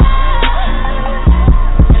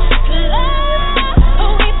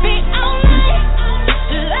 Love, we be all night.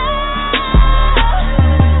 Love,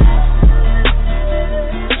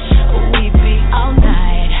 we be all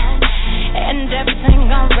night, and everything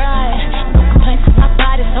alright. No complaints 'cause my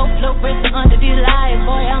body's so fluid under these lights.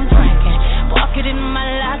 Boy, I'm drinking, walking in my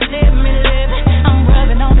life, let me live. I'm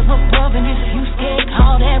rubbing on the above and if you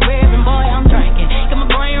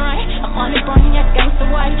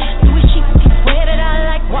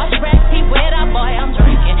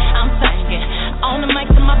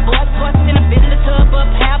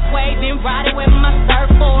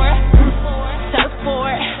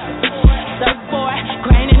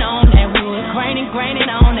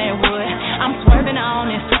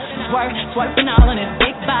twerking all on his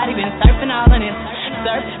big body, been surfing all on his,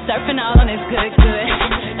 surfing all on his good.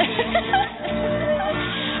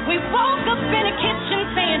 We woke up in the kitchen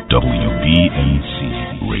saying WBMC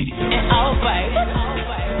Radio. And oh baby,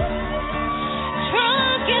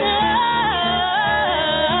 drunk in love,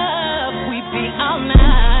 we be all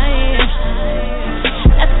night.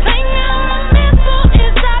 The thing I remember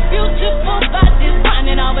is our beautiful bodies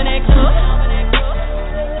running over that club.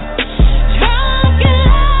 Drunk in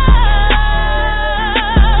love,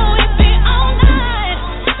 we be all night.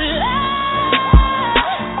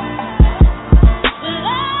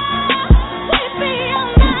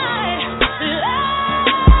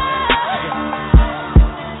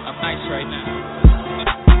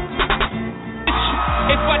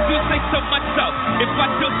 If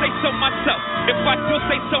I do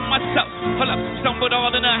say so myself, hold up, stumbled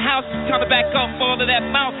all in the house, trying to back off all of that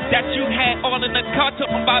mouth that you had all in the car,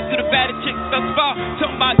 talking about you the baddest chicks thus far,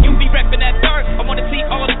 talking about you be repping that dirt. I wanna see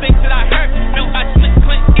all the things that I heard. No, I slip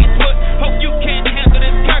Clint Eastwood, hope you can handle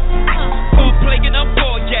this dirt. Ball playing up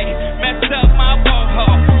for yeah, messed up my ball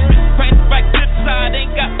hall. Right back to the side,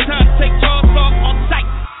 ain't got time to take jaws off on sight.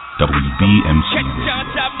 WBMC.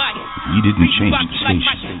 We didn't change the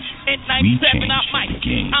station. We changed the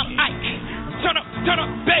game. I'm Ike. Turn up,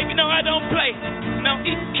 baby, no, I don't play. No,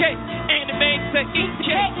 EK, anime, say EK,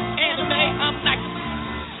 anime, I'm nice.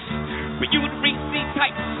 But you the Reese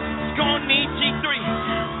type, you gon' need G3,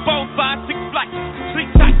 4, 5, 6 flights,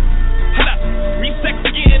 sleep tight. Hold up, resex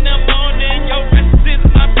again in the morning, your rest is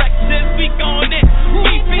my breakfast, we gon' it,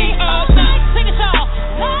 we be all night. Sing it all.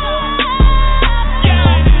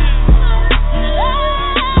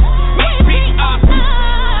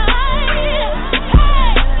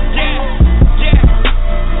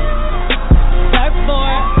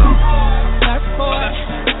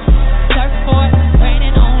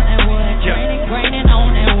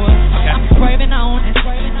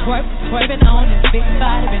 Swerving on his big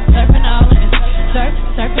body, been surfing all on his,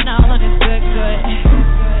 surfing all on his good.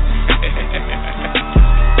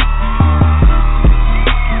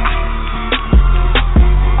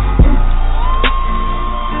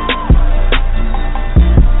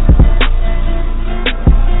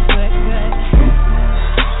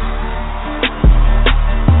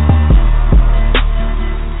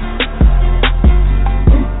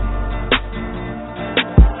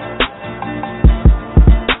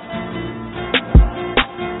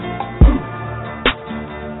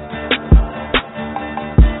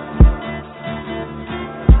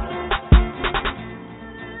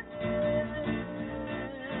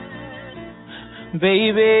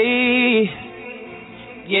 Baby,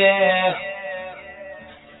 yeah.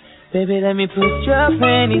 Baby, let me put your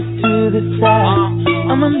panties to the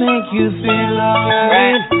side. I'ma make you feel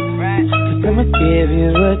alright. Cause I'ma give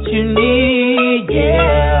you what you need,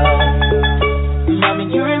 yeah.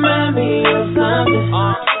 Mommy, you remind me of something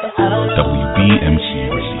that I don't know.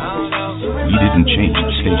 WBMC Radio. We didn't change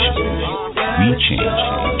the station. We changed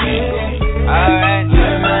the game. Alright, you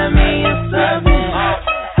remind me of something.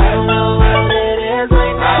 I don't know what it is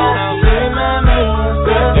right now. You remind me of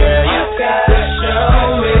something. Girl, you gotta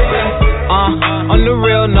show me. On the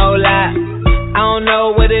real, no lie. I don't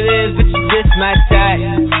know what it is, but you just my type.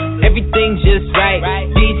 Everything's just right.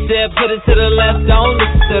 Beat said, put it to the left, don't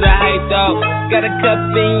listen to the hype, dog. Got a cup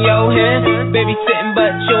in your hand, baby sitting,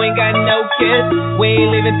 but you ain't got no kiss. We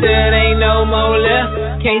ain't leaving till it ain't no more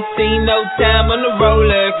left. Can't see no time on the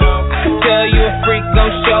roller. I can tell you a freak,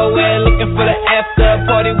 gon' show it. Looking for the after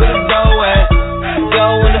party with a dough at. Go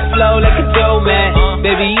in the flow like a dough man.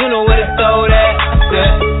 Baby, you know where to throw that. I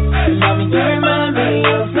said, mommy, you remind me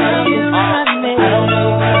of something. You remind me. I don't know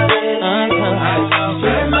what it is. You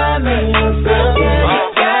remind me of something. You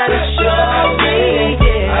gotta show me.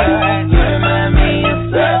 Yeah. You remind me of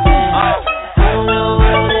something. I don't know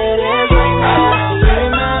what it is right now. You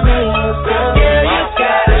remind me of something. Girl, you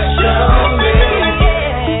gotta show me.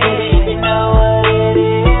 Baby, you know what it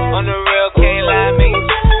is. On the real, can't lie, me.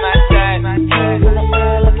 My type. Hands in the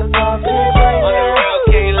air, looking for me. On the real,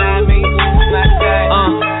 can't lie, me. My type.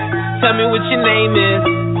 Tell me what your name is.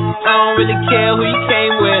 I don't really care who you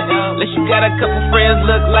came with. Unless you got a couple friends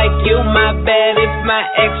look like you. My bad if my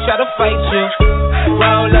ex try to fight you.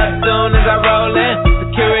 Roll up soon as I roll in.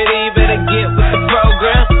 Security better get with the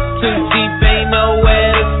program. Too deep, ain't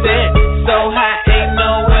nowhere to sit. So high, ain't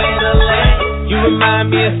nowhere to land. You remind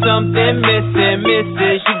me of something missing,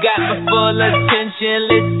 missus. You got my full attention.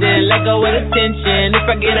 Listen, let go with attention. If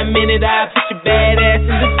I get a minute, I'll put your bad ass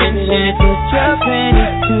in detention. Put your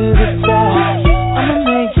panties to the side. I'ma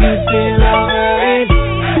make you feel alright.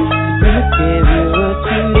 I'ma give you what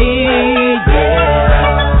you need, yeah.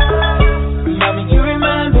 Mommy, you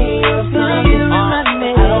remind me of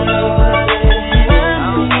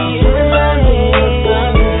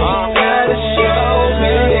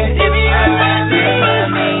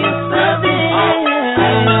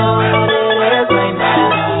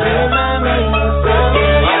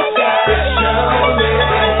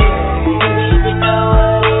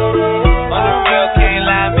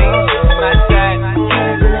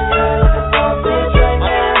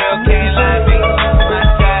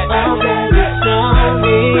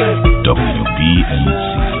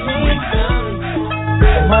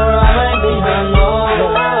Tomorrow I might be hungover,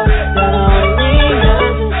 that don't mean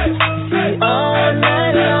nothing. See, all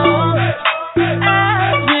night long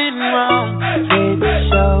I've been wrong. Baby,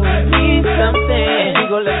 show me something. You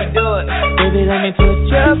gon' let me do it. Baby, let me put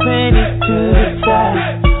your panties to the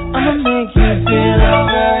side. I'ma make you feel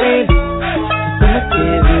alright. I'ma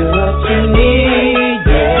give you what you need,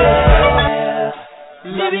 yeah.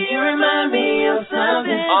 Baby, you remind me of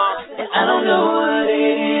something, and I don't know what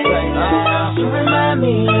it is right now. You remind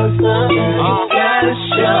me of something, you gotta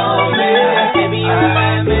show me. Baby, you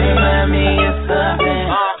remind me of something.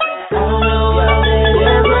 I don't know what it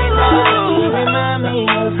is right now. You remind me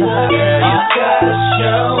of something, you gotta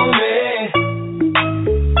show me.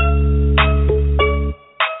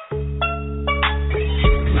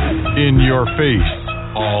 In your face,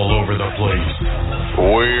 all over the place.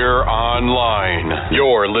 We're online.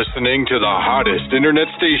 You're listening to the hottest internet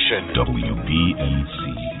station. WBMC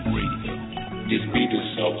Radio. This beat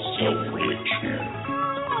is self-rich.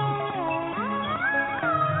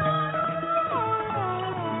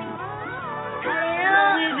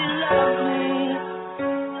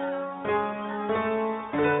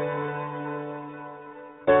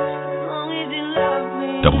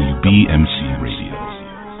 WBMC Radio.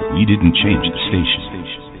 We didn't change the station.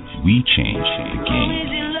 We changed the game.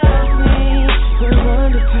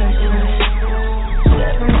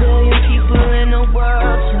 7 billion people in the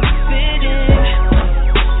world to fit in.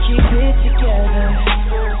 Keep it together.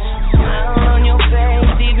 Smile on your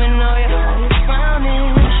face, even though your heart is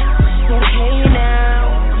frowning. But hey now,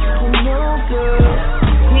 we're no good.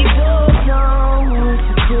 We both know it's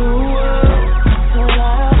a cool world. So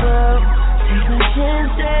I will take my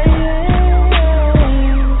chances.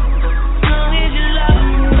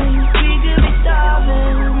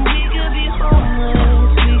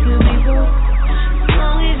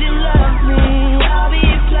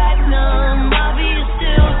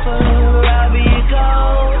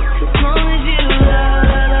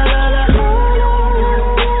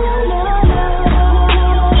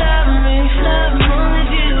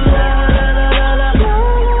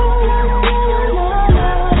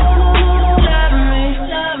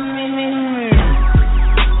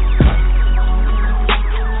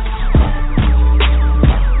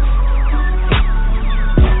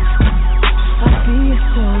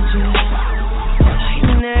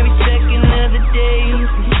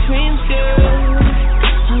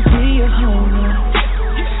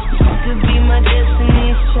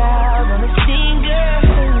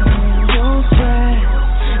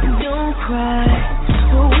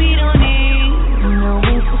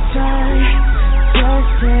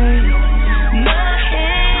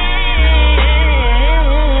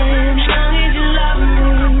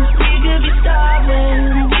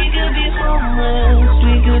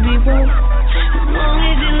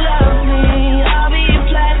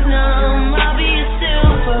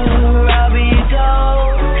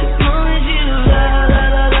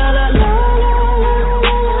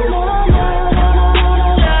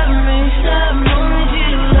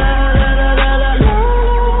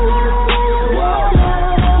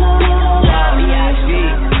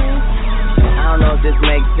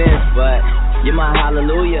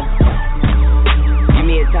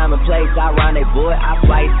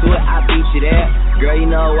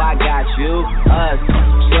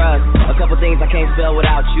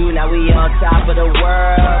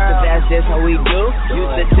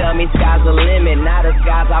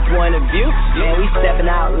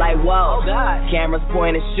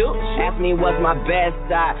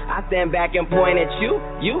 Back and point at you,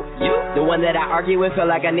 the one that I argue with, feel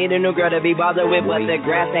like I need a new girl to be bothered with, but the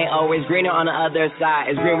grass ain't always greener on the other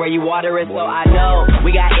side. It's green where you water it, so I know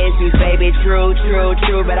we got issues, baby. True,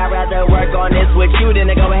 but I'd rather work on this with you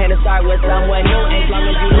than to go ahead and start with someone new. As long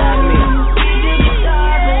as you love me.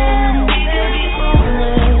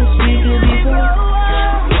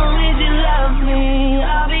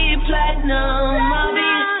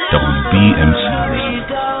 WBMC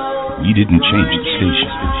Radio. We didn't change the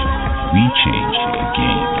station. We changed the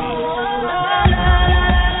game.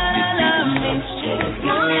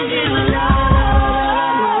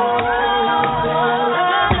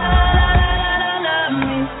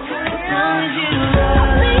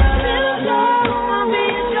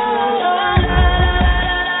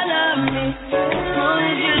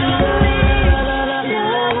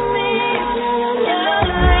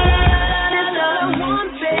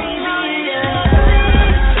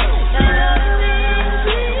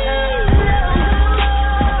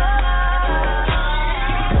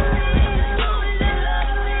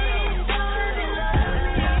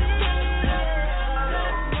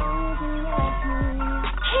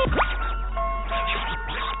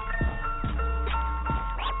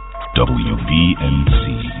 WBMC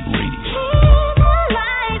Radio.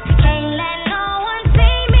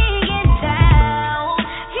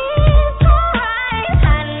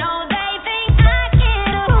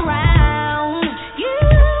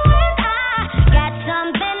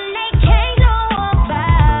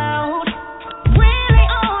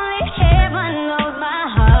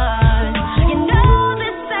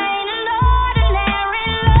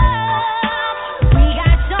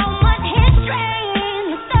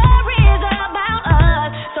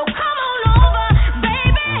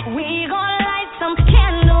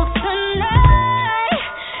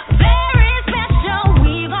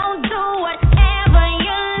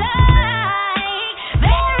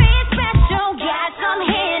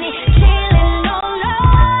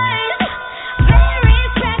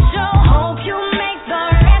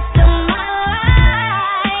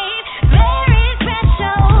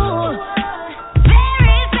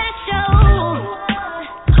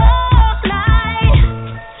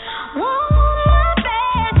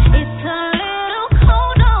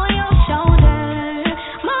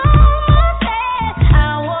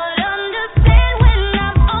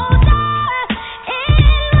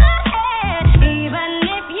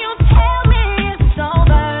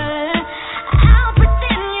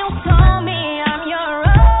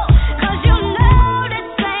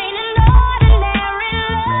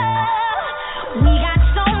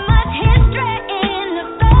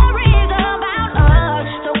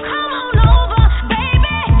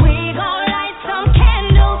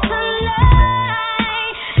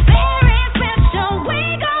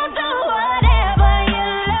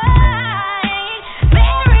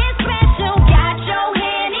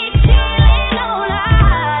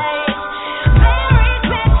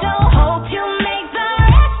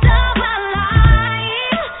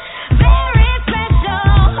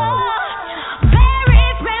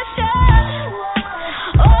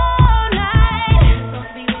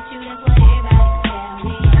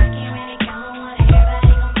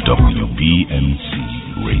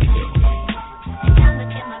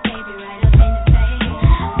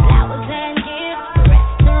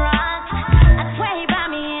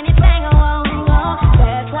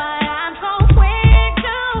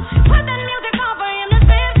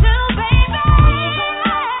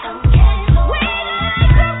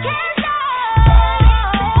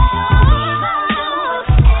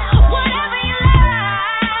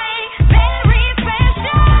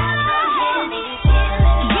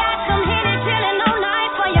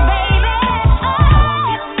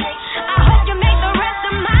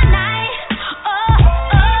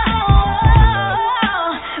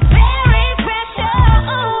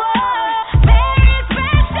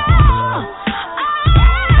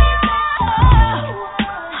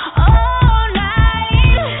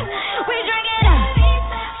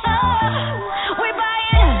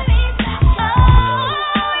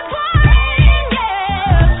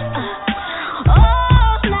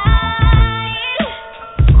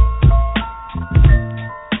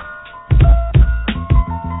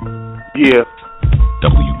 Yeah.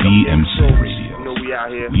 WBMC Radio. You know we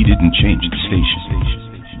out here. We didn't change the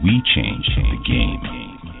station. We changed the game.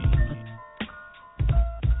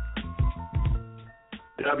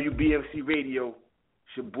 WBMC Radio.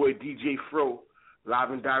 It's your boy DJ FRO,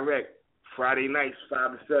 live and direct. Friday nights,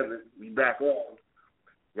 5 to 7. We back on.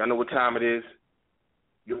 Y'all know what time it is.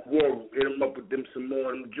 Your world, hit them up with them some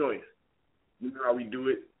more of them joints. You know how we do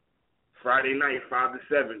it. Friday night, 5 to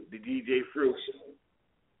 7, the DJ FRO Show.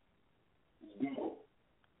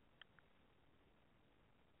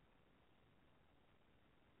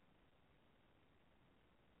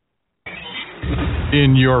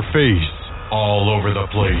 In your face, all over the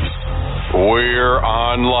place. We're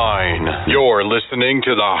online. You're listening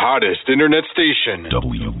to the hottest internet station.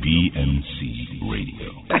 WBMC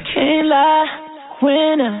Radio. I can't lie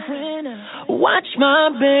when I watch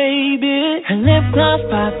my baby. Her lip gloss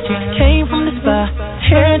pop just came from the spa.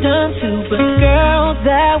 Hair done too, but girl,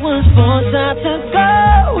 that was forced out to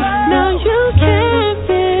go. Now you can't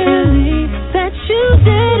believe that you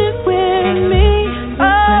did it with me.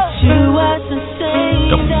 But you wasn't saying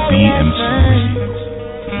WBMC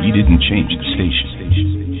Radio. We didn't change the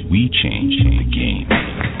station. We changed the game.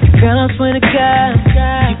 Girl, I swear to God,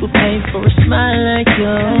 people pay for a smile like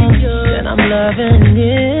yours, and I'm loving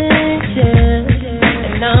it,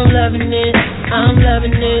 yeah. And I'm loving it, I'm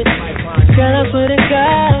loving it. Girl, I swear to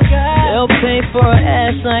God, they'll pay for an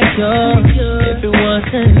ass like yours if it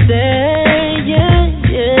wasn't there, yeah,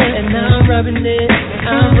 yeah. And I'm rubbing it,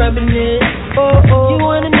 I'm rubbing it. Oh, oh. You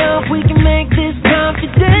wanna know if we can make this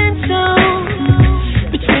confidential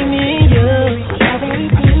between me and you?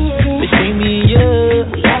 Between me and you.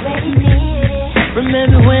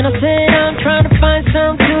 Remember when when I said I'm trying to find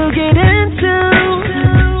something to get into.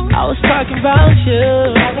 I was talking about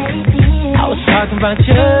you. I was talking about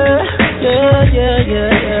you. Yeah. I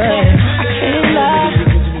can't lie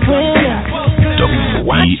when I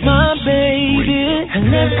watch my baby and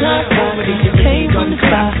live like she came from the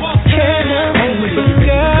spot. Hair down to the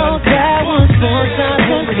girl that was born south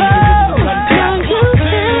and slow. Now you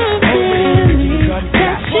can't believe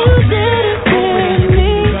that you did it with me.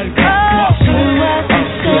 Oh, you was the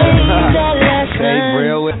same that last night.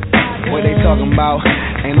 Real with what they talking about.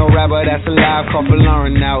 Ain't no rapper that's alive, caught for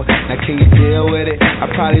Lauren out. Now can you deal with it? I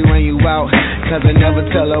probably run you out, cause I never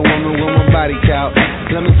tell a woman with my body count.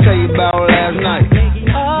 Let me tell you about last night.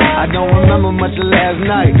 I don't remember much of last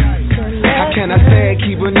night. How can I say it,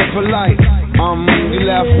 keeping it polite? You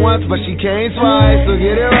left once, but she came twice, so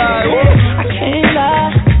get it right. I can't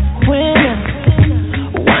lie when I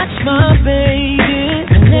watch my baby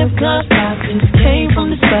and lip gloss pop just came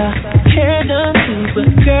from the spot. Hair done too, but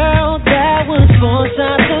girl, that was born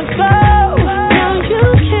south and flow. Now you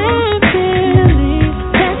can't believe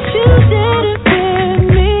that you did it with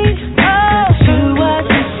me. Oh, you was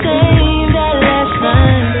the same that last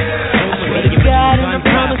night. I swear to God, and I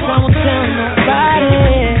promise I won't tell nobody.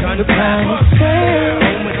 The promise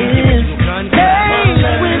is I'm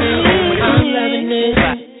loving it.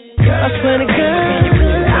 Girl, I swear to God,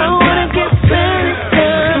 I wanna get spent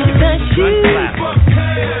down that shit.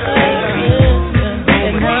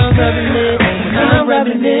 I'm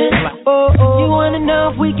rubbing it. You wanna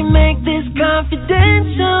know if we can make this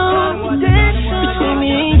confidential between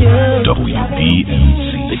me and you?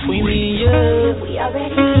 Between me and you.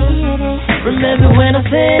 Remember when I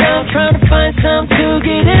said I'm trying to find something to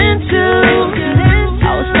get into?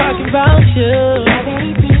 I was talking about you.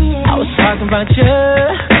 I was talking about you.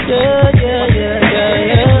 Yeah.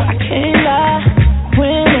 I can't lie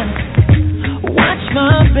when I watch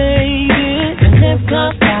my baby and lip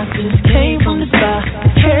gloss pop just came from the spot.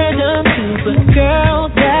 Hair done too, but girl,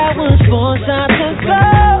 that was born south and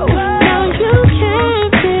slow. Now you can't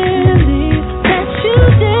believe that you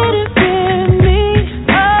did it with me.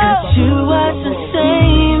 Oh, you was the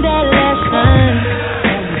same that last night.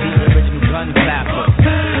 Home with the original gun clappers.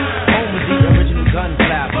 Home with the original gun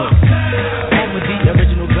clappers. Home with the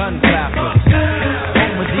original gun clappers.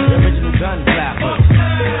 Home with the original gun clappers.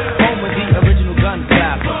 Home with the original gun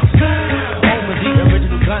clappers. Home with the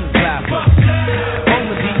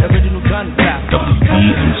original gun clappers.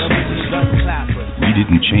 We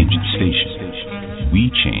didn't change the station. We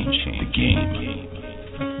changed the game.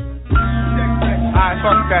 Alright,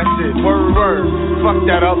 fuck that shit. Word. Fuck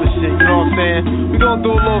that other shit, you know what I'm saying? We gonna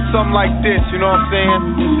do a little something like this, you know what I'm saying?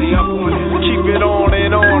 Keep it on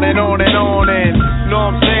and on and on and on and, you know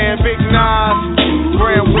what I'm saying? Big Nas,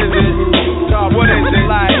 Grand Wizard, what is it?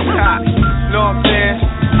 Like, you know what I'm saying?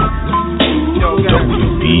 Yo,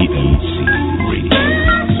 WBMC Radio.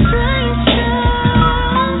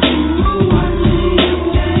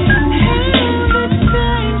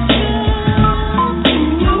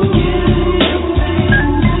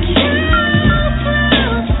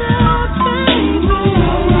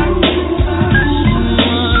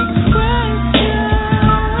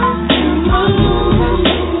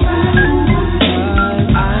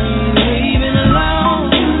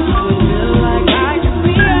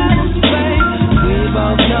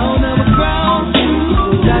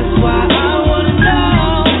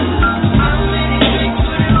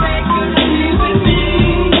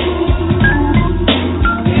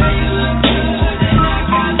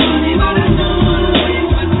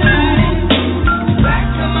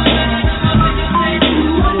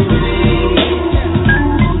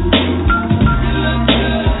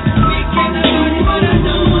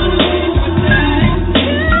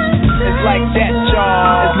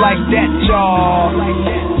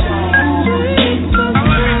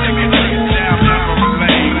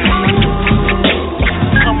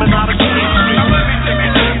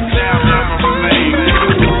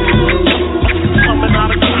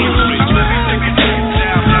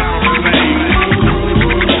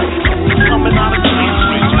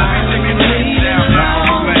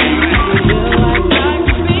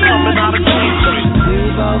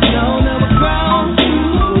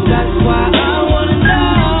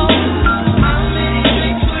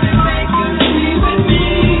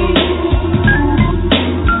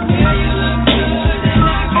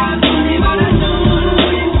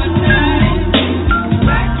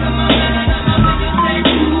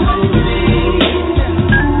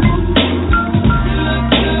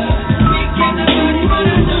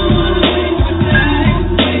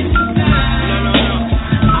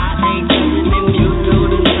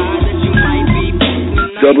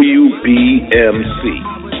 WBMC.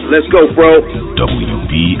 Let's go, bro.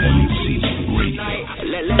 WBMC Radio.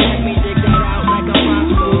 Let me dig that out like a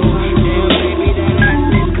Roscoe. Damn, baby, that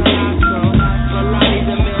ass is colossal.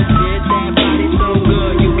 Pilates and milk did that body so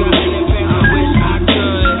good. You got an event, I wish I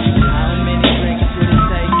could. How many drinks should it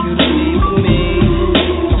take you to leave with me?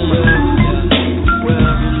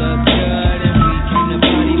 Well, you look good and we came to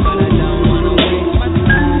party, but I don't wanna waste my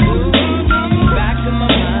time. Back in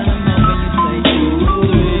my mind, I'm hoping you say 2 or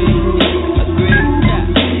 3. Agree?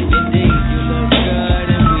 Yeah. Indeed, you look good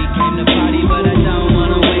and we came to party, but I don't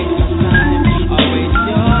wanna waste my time. I'll waste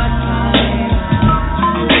your time.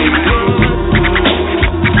 I'll waste your time.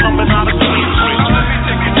 Coming out of the streets, let me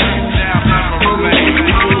take it down memory lane.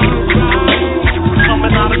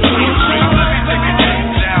 Coming out of the streets, let me take it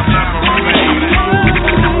down memory lane.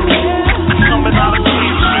 Coming out of the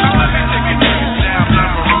streets, let me take it down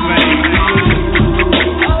memory lane.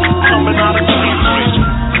 Coming out of the streets,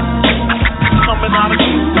 coming out of the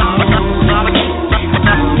streets, the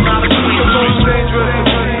most dangerous. Coming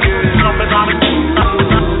out of the streets, the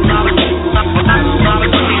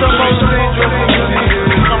most dangerous.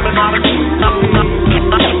 Coming out of the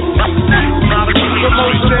streets, the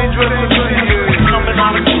most dangerous. Coming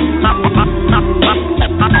out of the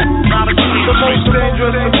most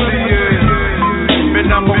dangerous. Been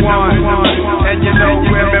number one, and you know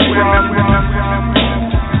where I'm from.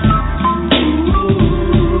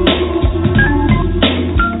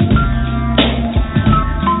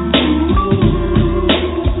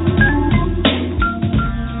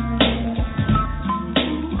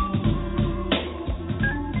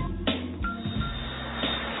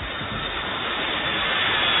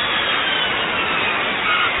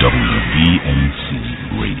 WBMC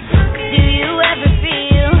Radio. Do you ever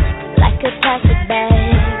feel like a plastic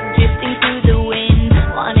bag drifting through the wind,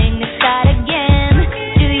 wanting to start again?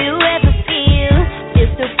 Do you ever feel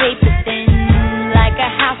so paper thin, like a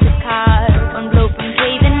house of cards, one blow from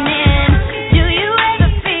caving in? Do you ever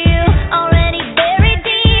feel already buried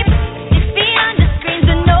deep, 6 feet under screens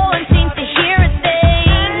and no one seems to hear a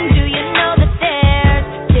thing? Do you know that there's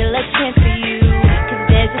still a chance for you, 'cause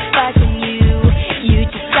there's a spark in you, you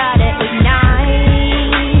just gotta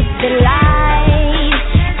ignite.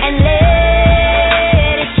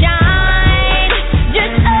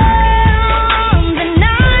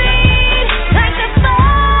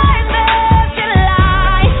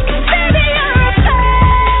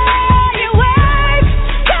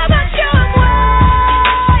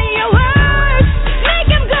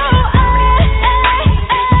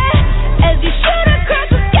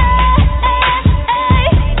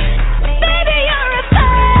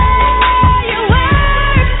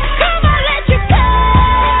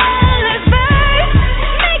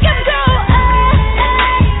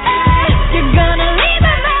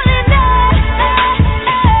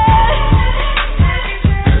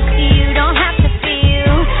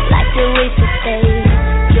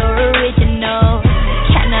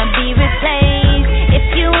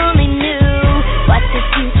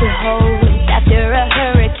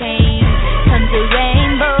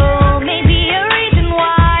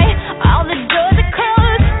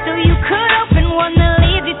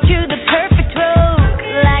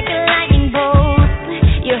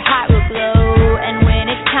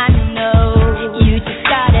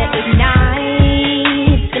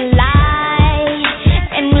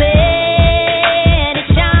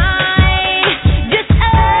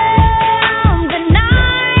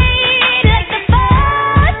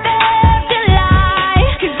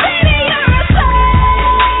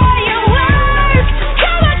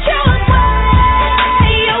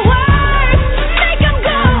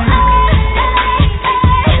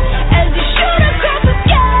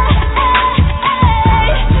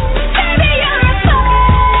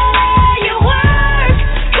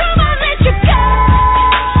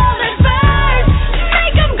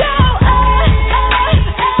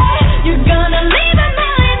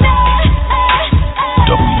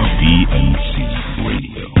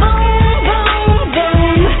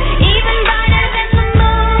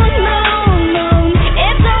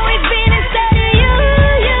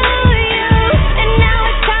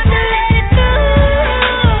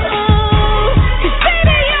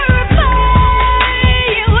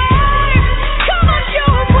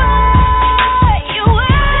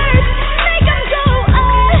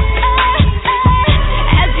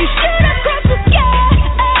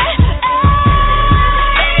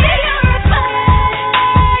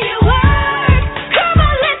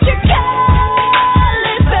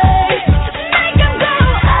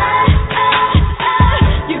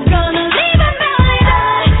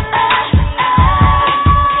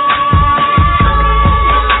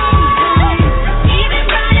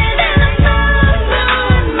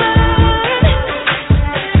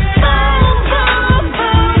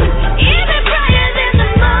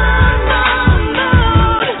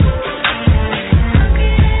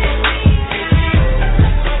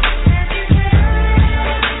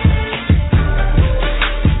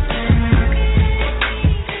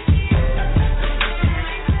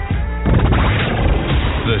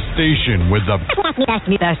 with the best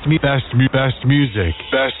music.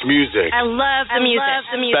 Best music. I love the music.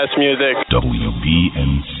 Best music.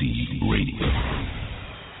 WBMC Radio.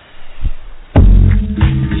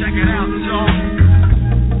 Check it out, y'all.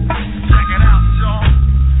 Check it out, y'all.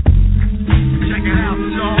 Check it out,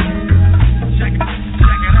 y'all. Check it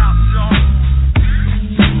out, y'all.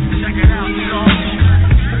 Check it out, y'all.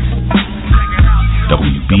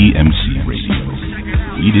 WBMC Radio.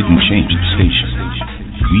 We didn't change the station.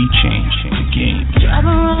 We changed the game. Drive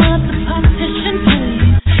around the politician,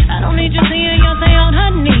 please. I don't need you seeing Beyonce on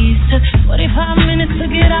her knees. Took 45 minutes to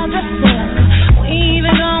get out the cell. We ain't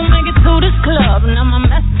even gonna make it to this club. Now my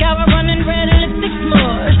mascara running red, lipstick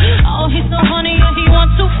smudge. Oh, he's so honey, yeah, he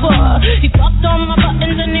wants too far. He popped on my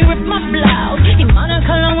buttons and he ripped my blouse. He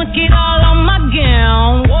monocolor wicked all on my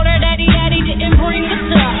gown. Water daddy didn't bring the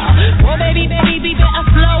style. Oh, baby, I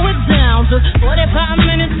slow it down. Took 45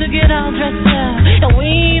 minutes to get all dressed up. And we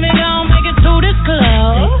ain't even gonna make it to this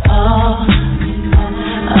club. All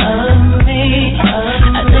of me,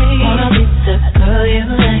 I just wanna be the girl you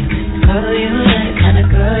like, kind of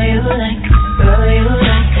girl you like,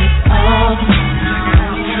 all of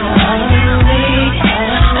me, I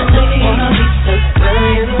just wanna be the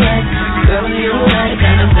girl you like,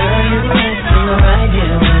 kind of girl you like, you're right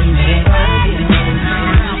here with me,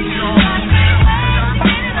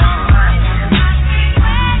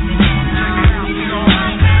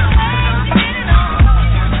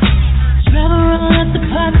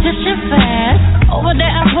 Partition fast. Over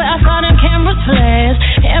there, I swear I saw them cameras flash.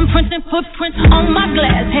 Handprints and footprints on my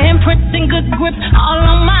glass. Handprints and good grip all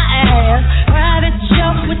on my ass. Private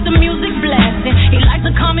show with the music blasting. He likes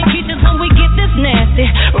to call me Keisha when we get this nasty.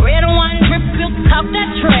 Red wine drip, filth, talk that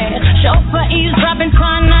trash. Chauffeur eavesdropping,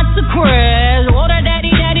 trying not to crash. Water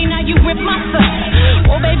daddy, now you rip my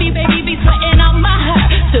fat. Oh, baby, be sweating out my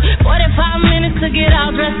hair. Took 45 minutes to get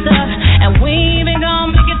all dressed up. And we ain't even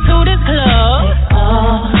gonna make it to this club.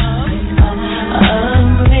 All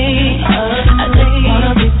of me, I just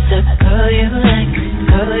wanna be the girl you like,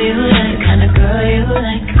 kind of girl you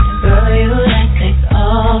like,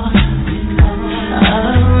 all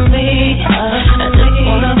of me, I just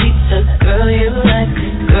wanna be the girl you like,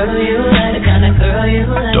 kind of girl you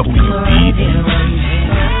like, WB.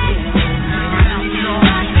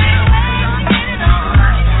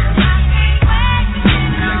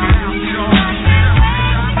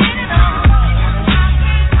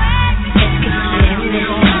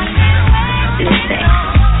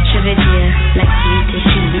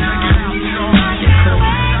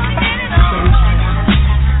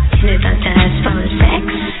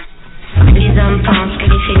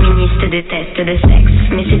 Déteste le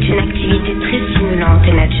sexe, mais c'est une activité très stimulante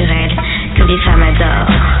et naturelle que les femmes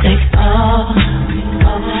adorent. Like all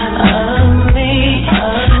of me,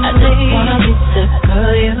 I just wanna be the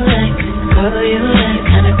girl you like,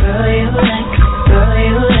 kind of girl you like,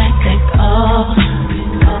 like all of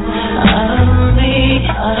me,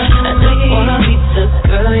 I just wanna be the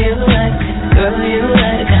girl you like,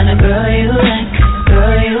 kind of girl you like,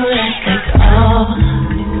 like all of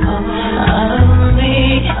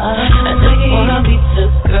me, I just wanna be the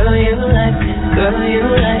girl you like,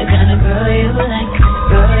 kind of girl you like,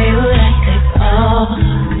 like all of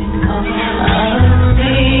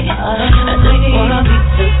me, I just wanna be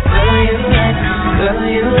the girl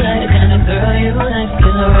you like, kind of girl you like,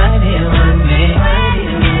 you're right here with me.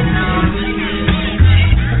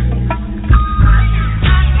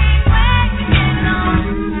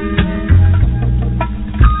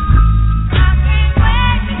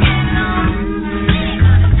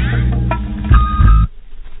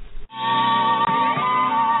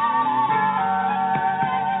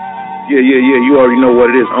 Yeah, you already know what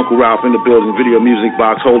it is. Uncle Ralph in the building, video music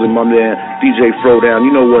box, holding my man DJ FRO down.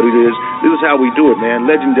 You know what it is. This is how we do it, man.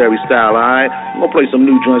 Legendary style, all right? I'm going to play some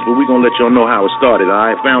new joints, but we're going to let y'all know how it started, all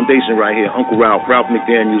right? Foundation right here, Uncle Ralph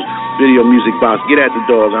McDaniels, video music box. Get at the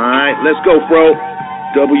dog, all right? Let's go, FRO.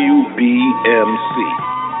 WBMC.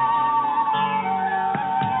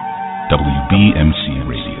 WBMC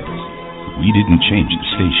Radio. We didn't change the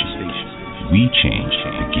station. We changed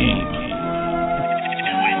the game.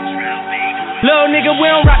 Little nigga, we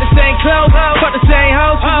don't rock the same clothes, fuck the same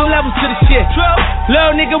hoes, cause there's levels to the shit.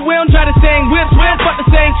 Little nigga, we don't try the same whips, we don't fuck the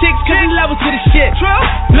same chicks, cause there's levels to the shit.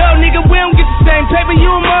 Little nigga, we don't get the same paper,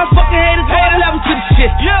 you and motherfucking haters, all the levels to the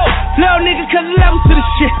shit. Little nigga, cause there's levels to the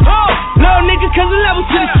shit. Little nigga, cause there's levels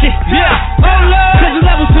to the shit. Yeah, oh Lord, cause there's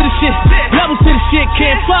levels to the shit. Levels to the shit,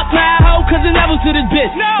 can't fuck my hoe, cause there's levels to this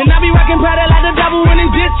bitch. And I be rockin' powder like the double in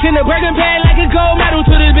this bitch, and the burger bag like a gold medal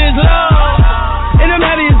to this bitch. Lord. And I'm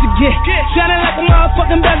heavy as a get. Shining like a motherfucker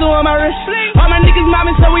fucking bezel on my wrist. All my niggas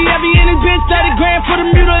mobbing, so we heavy in this bitch. 30 grand for the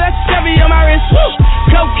mule, that's Chevy on my wrist. Woo.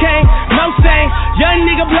 Cocaine, no stain. Young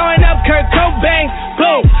nigga blowing up Kurt Cobain.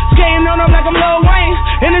 Boom, skating on them like I'm Lil Wayne.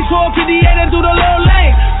 In this 458, I do the little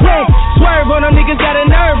lane. Boom, swerve on them, niggas got a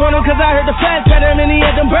nerve on them. Cause I heard the flash better and he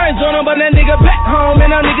had them birds on him. But that nigga back home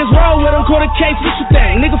and them niggas roll with him. Quarter case, what you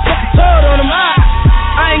think? Nigga fucking told on him.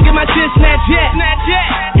 I ain't get my shit snatched yet.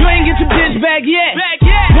 You ain't get your bitch back yet.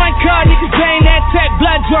 One car, niggas paying that tech.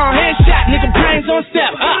 Blood drawn, headshot, nigga brains on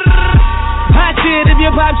step. Hot shit if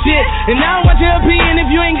you pop shit. And I don't want your opinion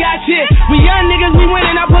if you ain't got shit. We young niggas, we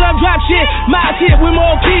winning, I pull up drop shit. My shit with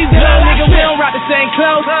more keys than little nigga, we don't rock the same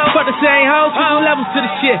clothes. Fuck the same hoes, cause we levels to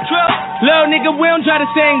the shit. Little nigga, we don't try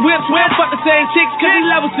the same whips. We don't fuck the same chicks, cause we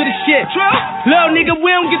levels to the shit. Little nigga,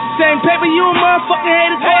 we don't get the same paper. You a motherfucking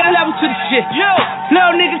haters, all the levels to the shit.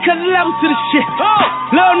 Little nigga, cause the levels to the shit.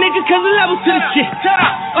 Little nigga, cause the levels to the shit.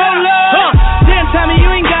 Oh Lord, damn Tommy,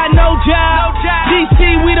 you ain't got no job. DC,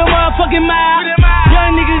 we the motherfucking mob.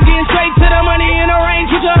 Young niggas getting straight to the money in the range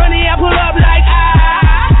with your honey. I pull up like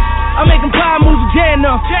I'm making power moves with Jan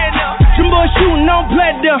up. Some boys shooting on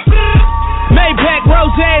platinum. Maybach,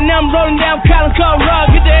 Rose, and them rolling down Collins Cole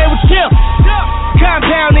Rug. Get the air with Jim.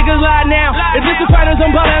 Compound niggas lie now. If this the finals,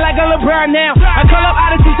 I'm ballin' like a LeBron now. I call up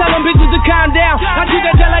Odyssey, tell them bitches to calm down. I treat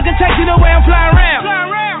that jet like a taxi the way I'm flying around.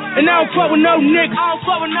 And I don't fuck with no niggas.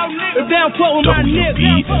 If they don't fuck with my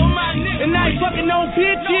niggas. And I ain't fucking no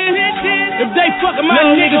bitches. If they fucking my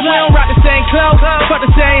niggas, we don't rock the same clothes. Fuck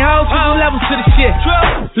the same hoes, cause we levels to the shit.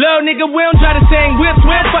 Little nigga, we don't try the same whips.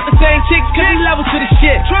 We don't fuck the same chicks, cause we levels to the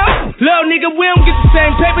shit. Little nigga, we don't get the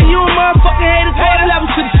same paper. You a motherfucking haters, all the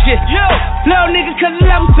levels to the shit. Little nigga, cause the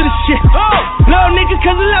levels to the shit. Little nigga,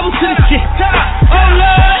 cause the levels to the shit. Oh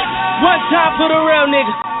Lord, one time for the real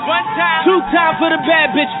niggas. Two time for the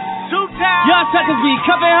bad bitches. Y'all suckers be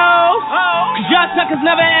cuffing hoes, cause y'all suckers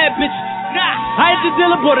never had bitches. I hit the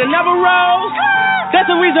dealer, but it never rose. That's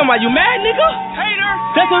the reason why you mad, nigga.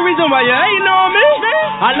 That's the reason why you hating on me.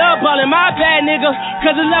 I love ballin' my bad nigga,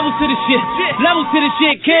 cause it levels to the shit. Levels to the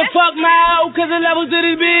shit. Can't fuck my hoe, cause it levels to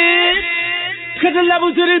this bitch. Cause it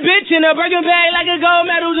levels to this bitch in a burger bag like a gold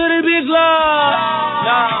medal to this bitch. Lord,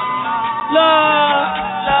 Lord,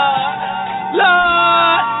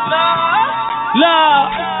 Lord, Lord.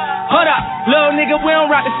 Hold up, little nigga, we don't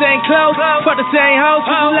rock the same clothes. Fuck the same hoes,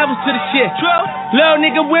 cause we levels to the shit. Little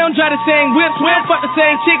nigga, we don't try the same whips. We don't fuck the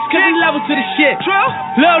same chicks, cause we levels to the shit.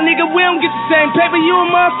 Little nigga, we don't get the same paper. You a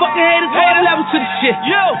motherfucking haters, all the levels to the shit.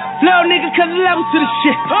 Little nigga, cause the levels to the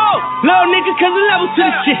shit. Little nigga, cause the levels to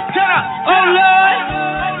the shit. Oh Lord.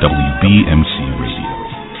 WBMC Radio.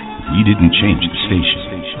 We didn't change the station.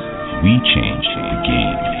 We changed the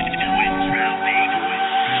game.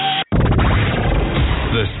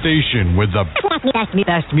 The station with the best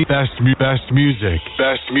music.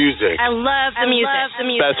 I love the music.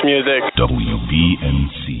 Best music.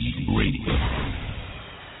 WBMC Radio.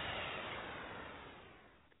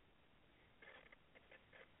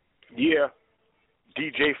 Yeah,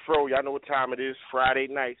 DJ FRO, y'all know what time it is. Friday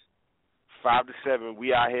nights, 5 to 7.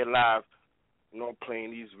 We out here live,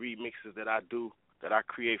 playing these remixes that I do, that I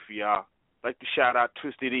create for y'all. Like to shout out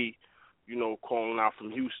Twisted E, calling out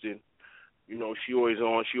from Houston. She always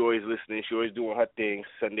on, she always listening, she always doing her thing.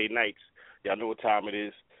 Sunday nights, y'all know what time it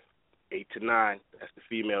is, 8 to 9. That's the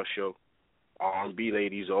female show. R&B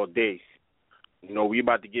ladies all day. We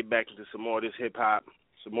about to get back into some more of this hip-hop,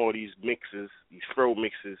 some more of these mixes, these FRO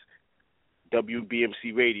mixes.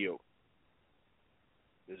 WBMC Radio.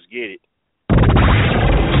 Let's get it.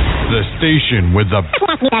 The station with the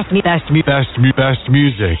best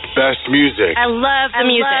music. Best music. I love the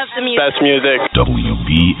music. Best music.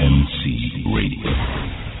 WBMC Radio.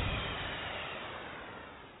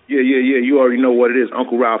 Yeah. You already know what it is.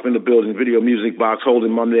 Uncle Ralph in the building, video music box,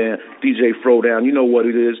 holding my man DJ FRO down. You know what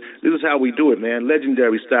it is. This is how we do it, man.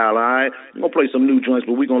 Legendary style, all right? I'm going to play some new joints,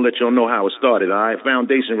 but we're going to let y'all know how it started, all right?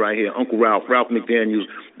 Foundation right here. Uncle Ralph McDaniels,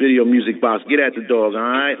 video music box. Get at the dog, all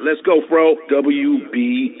right? Let's go, FRO.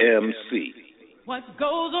 WBMC. What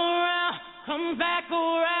goes around comes back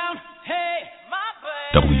around. Hey, my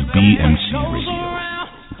baby. WBMC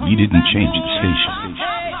Radio. We didn't change the station.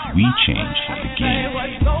 We changed the game. What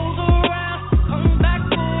goes around comes back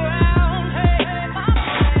around. Hey, my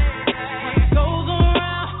baby. What goes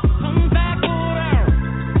around comes back around.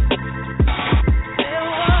 There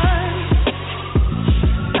was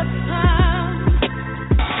a time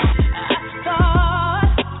I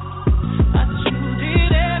thought that you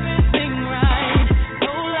did everything right.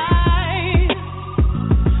 No lies,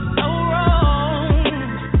 no wrong.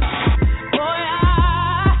 Boy, I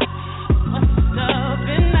must have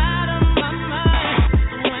been out of my mind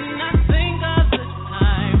when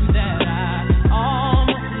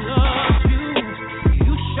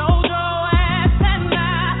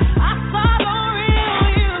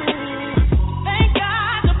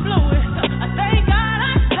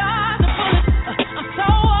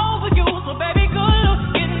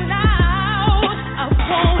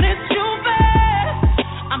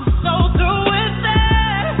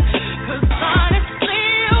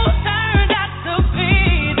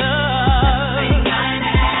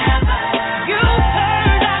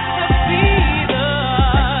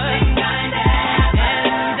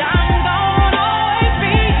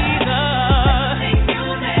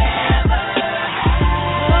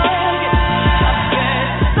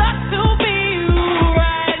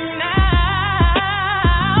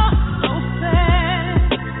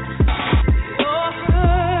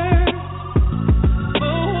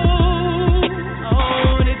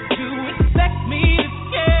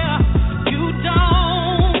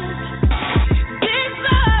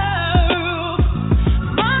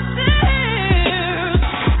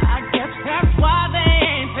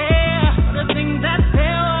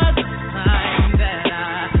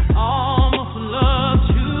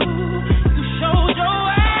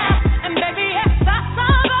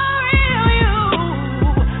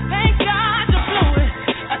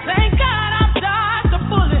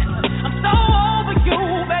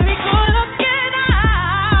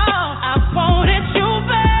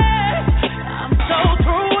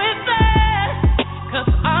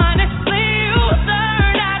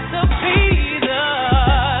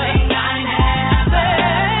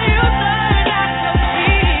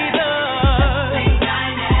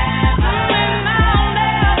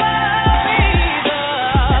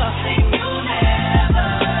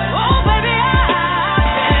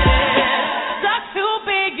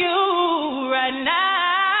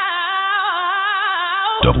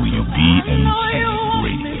WBMC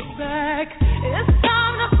Radio.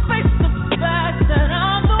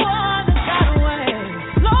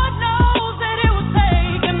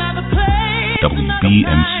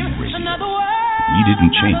 WBMC Radio. We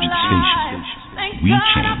didn't change the station. We changed the game.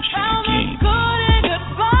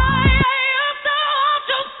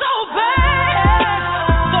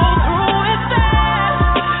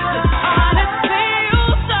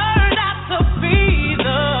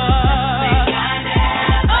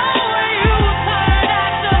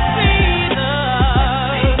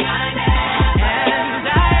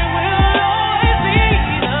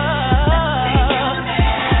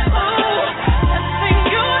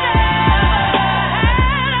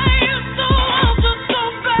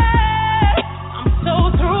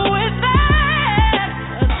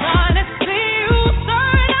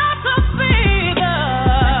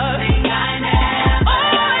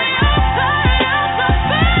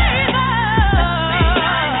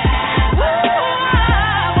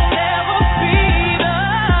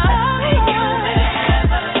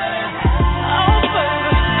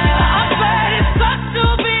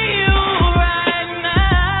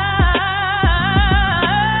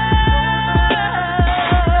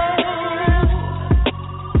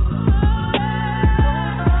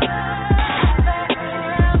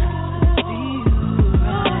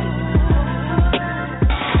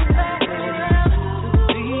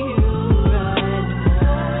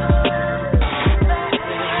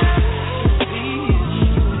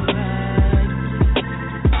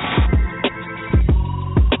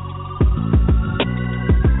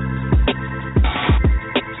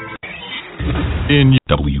 In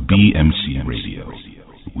WBMC Radio,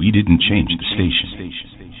 we didn't change the station.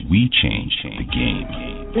 We changed the game.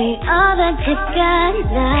 We all that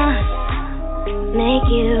together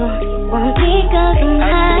make you want me 'cause I'm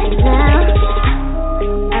high now.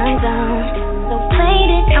 I'm gone, so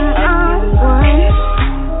faded, I'm on one.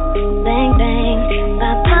 Bang bang,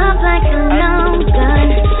 pop pop like a long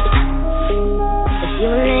gun. If you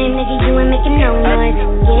a lame nigga, you ain't making no noise.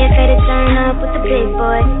 Get ready to turn up with the big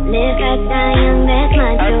boys. Live fast, die young, that's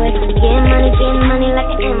my choice. Get money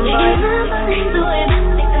like an invoice. Make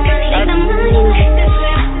the money like the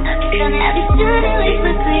grip. I be stunning like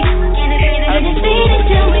my click. Get it faded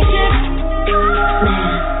till we trip. Man,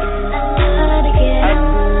 I love to get on.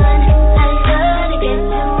 I love to get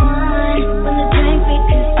to one. When the drink be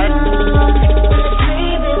too strong, when the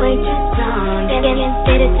tree be way too strong. Get ready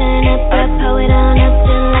to turn up, pull it on up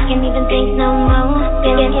till I can't even think no more.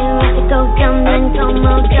 Get ready to go dumb, then go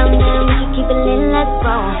more dumb, then we can keep it lit, let's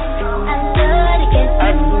roll. I love to get to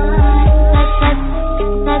one.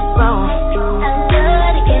 Let's roll. I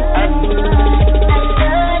love to get to one. I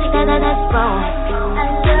love to get let's roll. I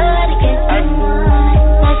love to get to one.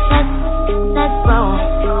 Let's roll.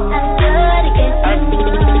 I love to get to one.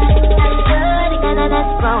 I love to get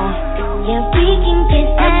let's roll. Yeah, we can get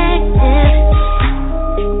active,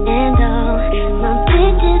 and all my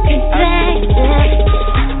bitches effective.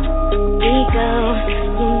 We go,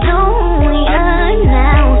 you know who we are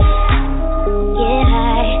now. Get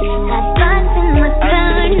high, hot spots in my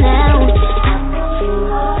car now.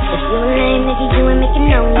 If you a lame nigga, you ain't making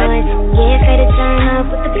no noise. Get ready to turn up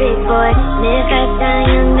with the big boy. Live fast, die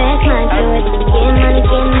young, that's my choice. Get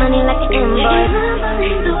money like an invoice.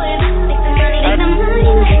 Make the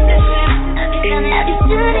money like the grip. I be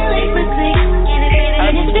stunning like my click.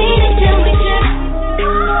 Get it faded till we trip.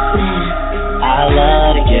 I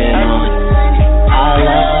love to get on. I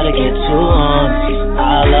love to get too on.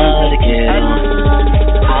 I love to get on.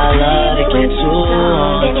 I love to get too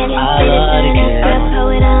on. I love to get on.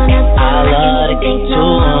 I love to get too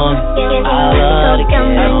on. I love to get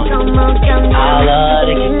on. I love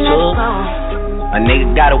to get too on. A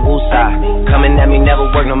nigga got a woo side. Coming at me never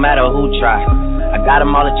work no matter who try. I got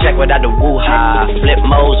them all to check without the woo-ha. Flip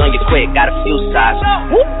modes on you quick, got a few sides.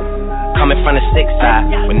 Coming from the 6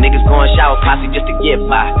 side. When niggas going shower posse just to get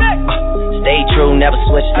by. Stay true, never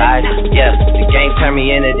switch sides. Yeah, the game turned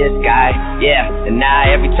me into this guy. Yeah, and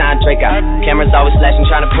now every time Drake out, cameras always flashing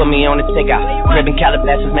trying to put me on the tick out. Crib in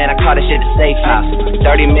Calabasas, man, I call this shit the safe house.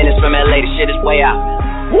 30 minutes from LA, the shit is way out.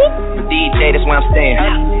 DJ, that's where I'm staying.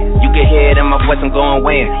 You can hear it in my voice, I'm going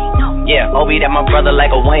weighing. Yeah, Obi, that my brother like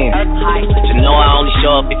a weighing. But you know I only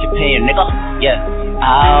show up if you're paying, nigga. Yeah,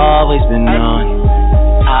 I always been on.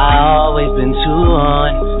 I always been too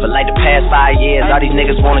on. For like the past 5 years, all these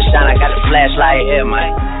niggas wanna shine. I got the flashlight here, man.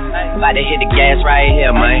 About to hit the gas right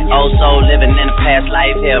here, man. Old soul living in the past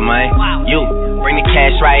life here, man. You bring the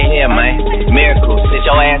cash right here, man. Miracle, sit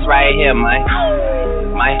your ass right here, man.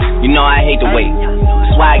 You know I hate to wait.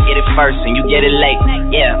 That's why I get it first and you get it late.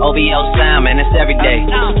 Yeah, OVO sound, man, that's every day.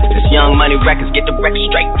 This Young Money Records, get the record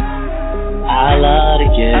straight. I love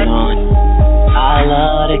to get on. I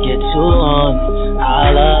love to get too on.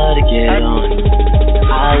 I love to get on.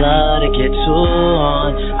 I love to get too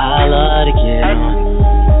on. I love to get on.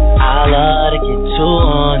 I love to get too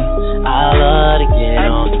on. I love to get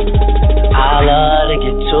on. I love to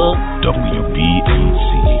get too. WBMC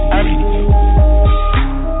Radio.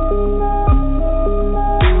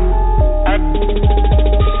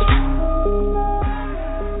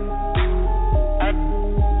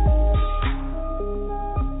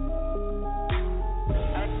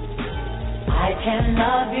 I can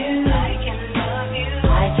love you. I can love you.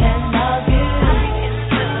 I can love you.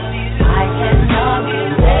 I can love you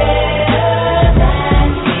better than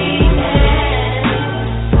she can.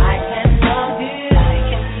 I can love you. I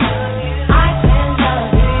can love you. I can love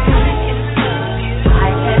you. I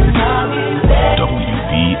can love you better.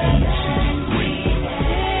 WBMC Radio.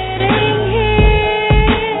 Sitting here,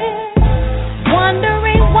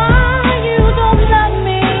 wondering why you don't love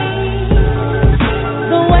me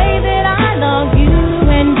the way that I love you,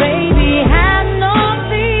 and baby, have no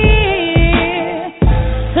fear,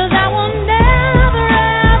 'cause I will never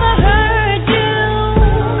ever hurt you,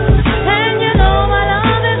 and you know my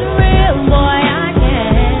love is real, boy. I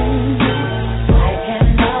can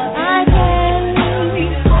love you. I can love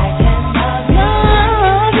you. I can love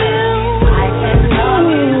you. I can love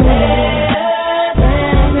you better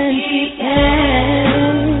than she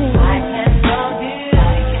can. I can love you.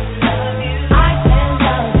 I can love you. I can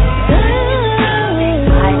love you.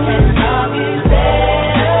 I can love you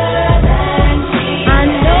better than she can. I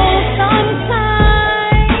know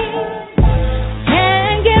sometimes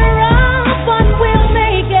can get rough, but we'll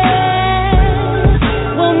make it.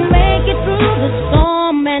 We'll make it through the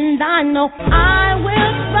storm, and I know I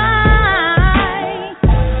will try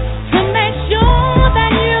to make sure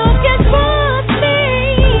that you can trust me,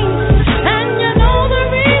 and you know the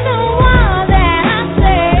reason why that I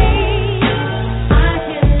say I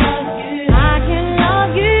can love you. I can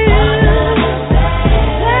love you.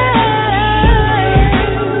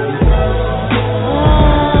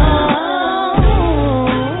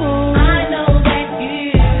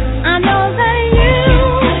 I know that you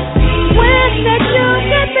wish that you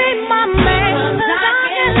could be my man, 'cause I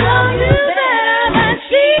can love you better than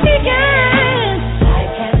she can. I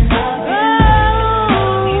can love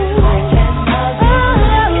you. I can love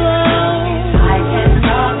you. I can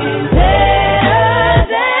love you better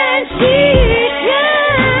than she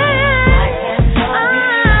can.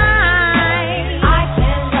 I can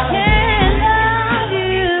love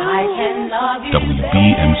you. I can love you.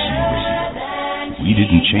 WBMC Radio. We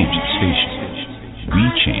didn't change the station. We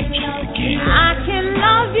changed the game. I can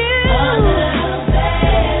love you a little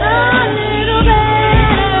better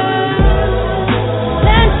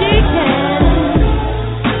than she can.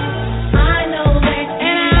 I know that,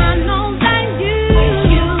 and I know that you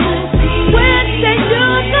wish that you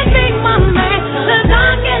could be my man, 'cause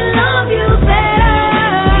I can love you better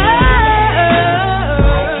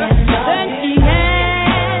than she can.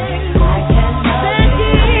 I can love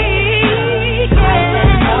you. I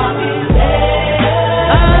can love you better.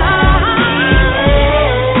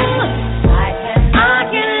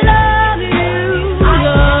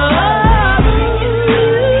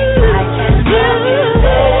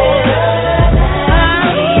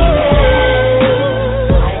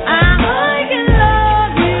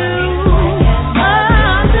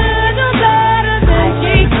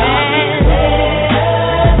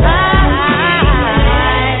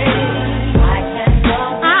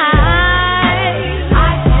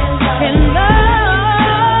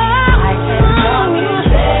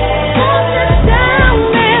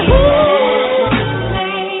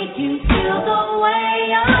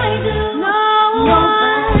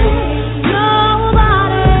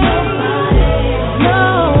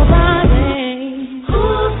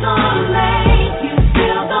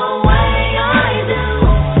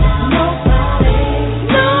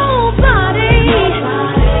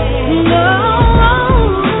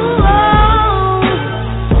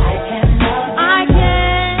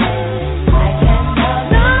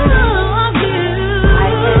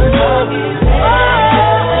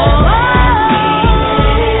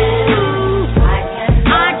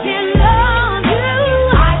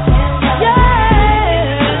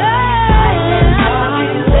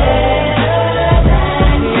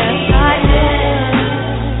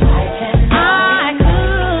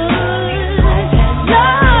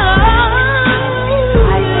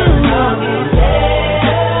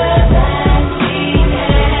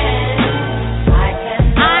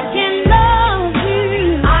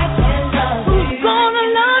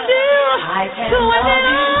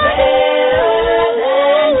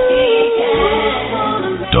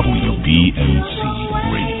 WBMC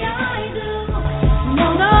Radio.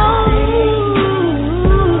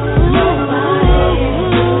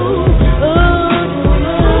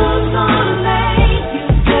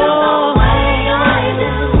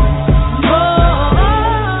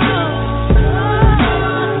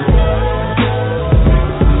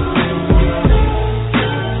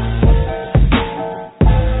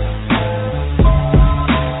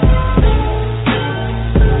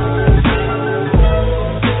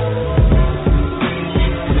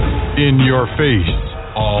 In your face,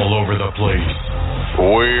 all over the place.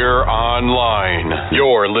 We're online.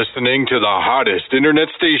 You're listening to the hottest internet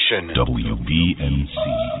station. WBMC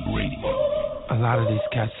Radio. A lot of these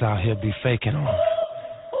cats out here be faking on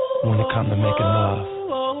when it come to making love.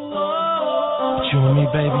 But you and me,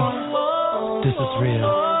 baby, this is real.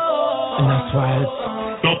 And that's why it's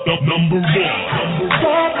number one.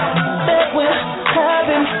 That we're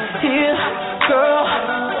having here, girl.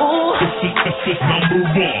 Ooh. This is number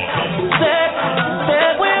one.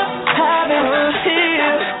 That we're having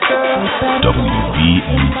here, girl.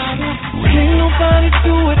 WBMC. Ain't nobody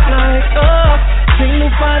do it like us. Ain't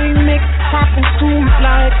nobody mix hot and cool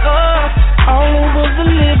like us. All over the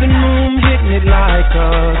living room, hitting it like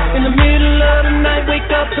us. In the middle of the night,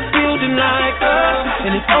 wake up the building like us.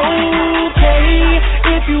 And it's okay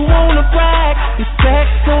if you wanna brag. Your sex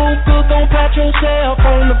so good, don't pat yourself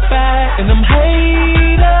on the back. And them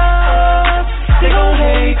haters, they gon'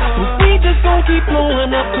 hate. But we just gon' keep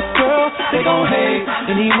blowing up the girls, they gon' hate.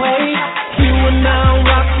 Anyway, you are now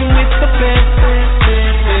rocking with the best.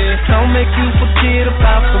 I'll make you forget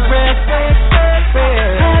about the rest.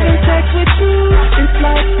 Having sex with you, it's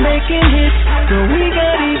like making hits. Girl, we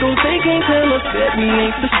got egos, they can't tell us that we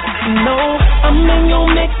ain't the no, I'm in your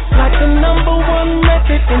mix like the number one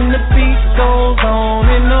record, and the beat goes on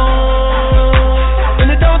and on.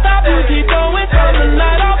 And it don't stop, you keep going from the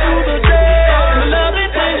night all through the day. And I love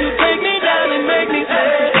it when you take me down and make me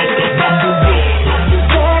say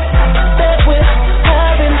that we're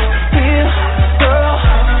having here, girl.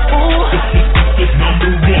 Ooh. It's number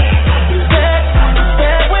one.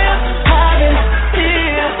 That we're having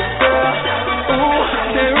here, girl. Ooh.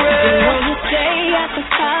 When you stay at the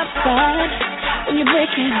top side, when you're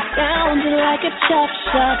breaking it down to like a chop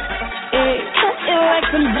shop, hey, cut it like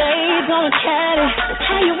some blades on a caddy. That's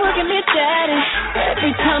how you working me, daddy.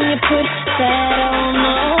 Every time you put that on,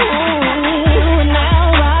 oh,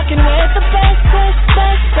 now rocking with the best.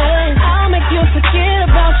 I'll make you forget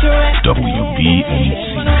about your ex. WBMC.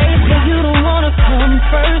 You don't wanna come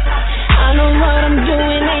first. I know what I'm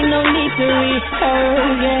doing, ain't no need to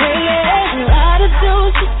rehearse. Yeah. A lot of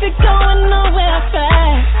dudes just be going nowhere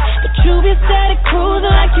fast, but you be steady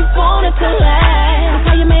cruising like you want it to last.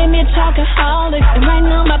 How you made me a chocoholic, and right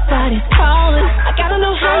now my body's calling. I gotta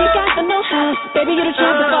know how you got to know how. Baby, you're the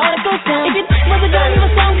truth of all that goes down. If it was a girl, you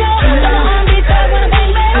would sound good. So I'm be bad when I'm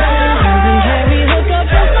baby. Heavy hook up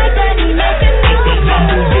just like that, and making me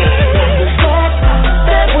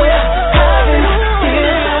that we're having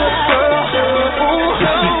here, girl. Ooh.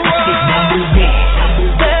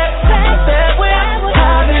 That we're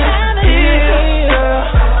having here, girl.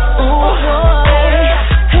 Ooh.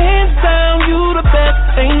 Hands down, you the best.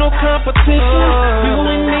 Ain't no competition. You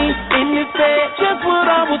and me in this bed, just what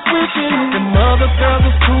I was wishing. The mother girls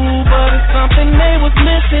was cool, but it's something they was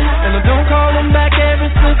missing. And I don't call them back ever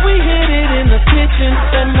since we hit it in the kitchen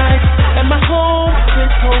that night. At my home,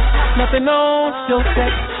 since hope, nothing on, still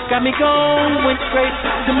sex. Got me gone, went straight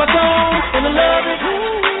to my dome. And I love it,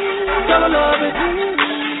 girl, I love it.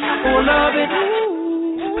 Oh, I love it,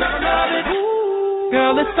 girl, I love it.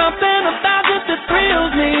 Girl, there's something about it that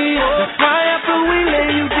thrills me. That's why after we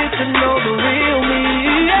lay, you get to know the real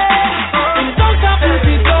me. Yeah. And don't stop, you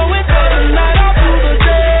keep going from the night all through the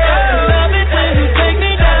day. I love it when you take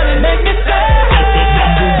me down and make me say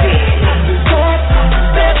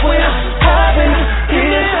that we're having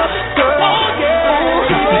here, girl.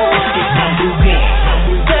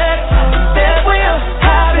 That we're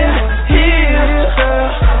having here,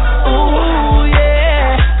 girl. Ooh,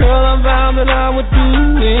 yeah. Girl, I vowed that I would do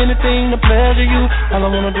anything to pleasure you. All I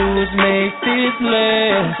wanna do is make this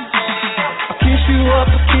last. I'll kiss you up,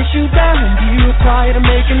 I'll kiss you down. Be real quiet and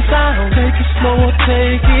making sound. Take it slow or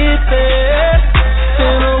take it fast.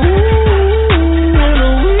 And a ooh, and a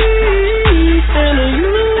wee, and a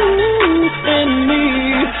you and me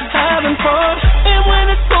having fun. And when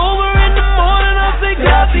it's over in the morning, I'll say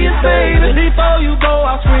gracias, baby. Before you go,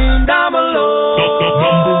 I'll scream down below.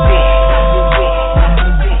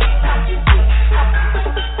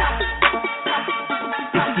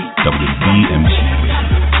 WBMC.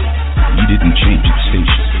 We didn't change the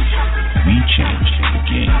station. We changed the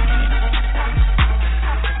game.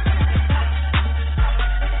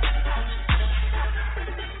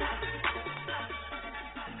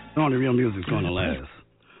 only real music's going to last.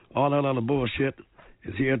 All that other bullshit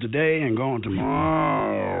is here today and gone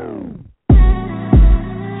tomorrow.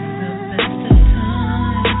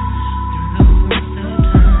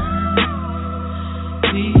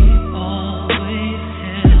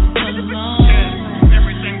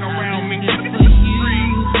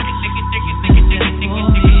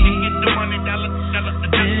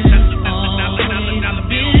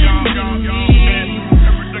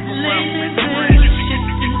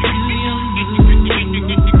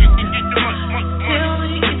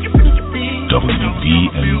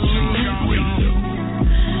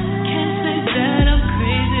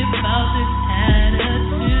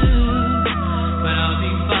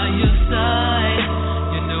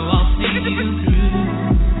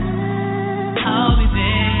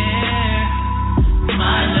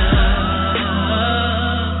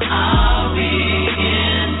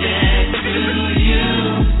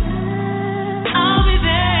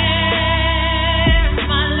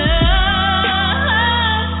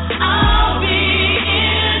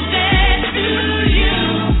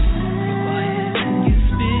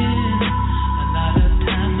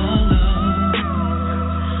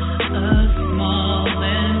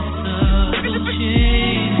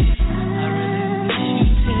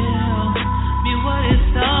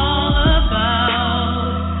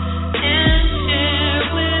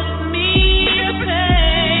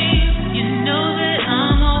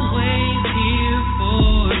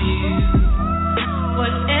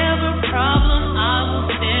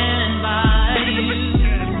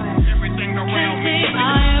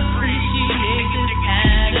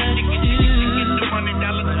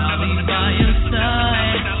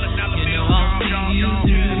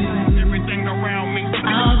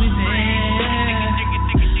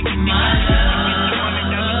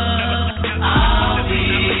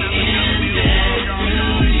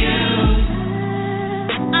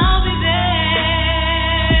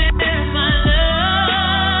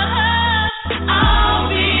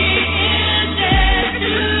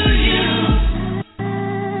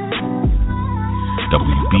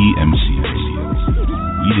 WBMC Radio.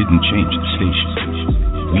 We didn't change the station.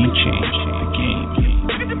 We changed the game.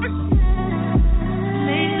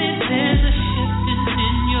 Lately there's a shifting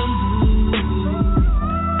in your mood.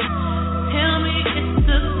 Tell me it's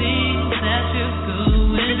the things that you're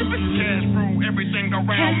going through.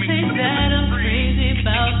 Can't say that I'm crazy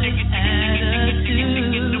about this attitude,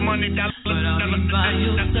 but I'll be by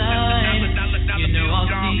your side. You know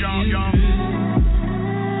I'll see you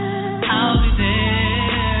through. I'll be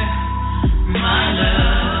there, my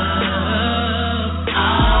love.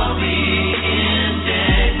 I'll be in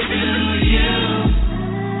debt to you.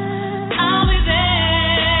 I'll be there,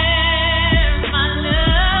 my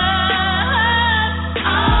love.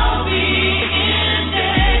 I'll be in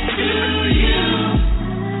debt to you.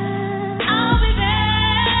 I'll be there,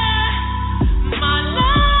 my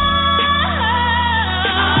love.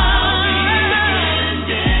 I'll be in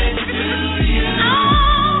debt to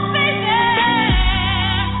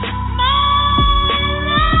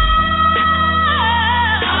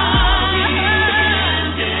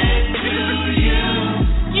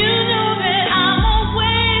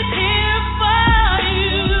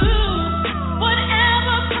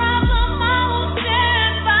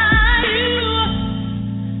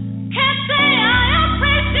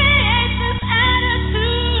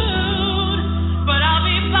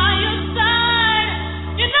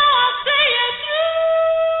you.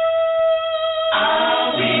 I'll be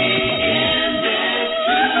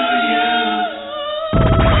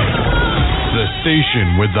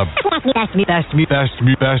Station with the best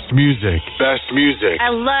music. I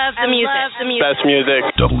love the music. Best music.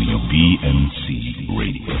 WBMC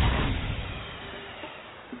Radio.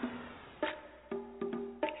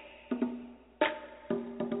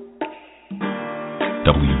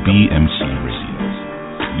 WBMC Radio.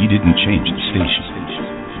 We didn't change the station.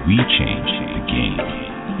 We changed the game.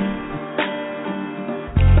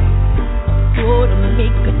 Gonna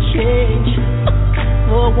make a change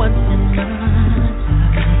for once in my life.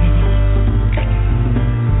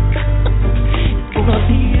 It's gonna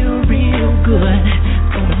feel real good.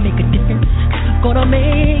 Gonna make a difference. Gonna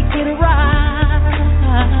make it right.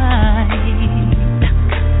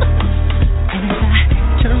 And as I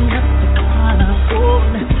turn up the collar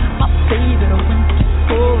on my favorite winter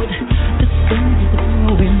coat, the sun is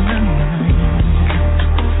blowing my mind.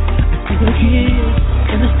 I see the kids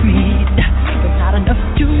in the street, but not enough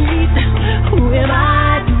to eat. Who am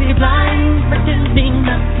I to be blind, pretending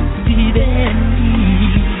not to see their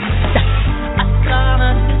needs? I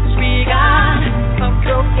gonna disregard a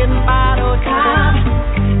broken bottle top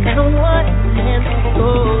and what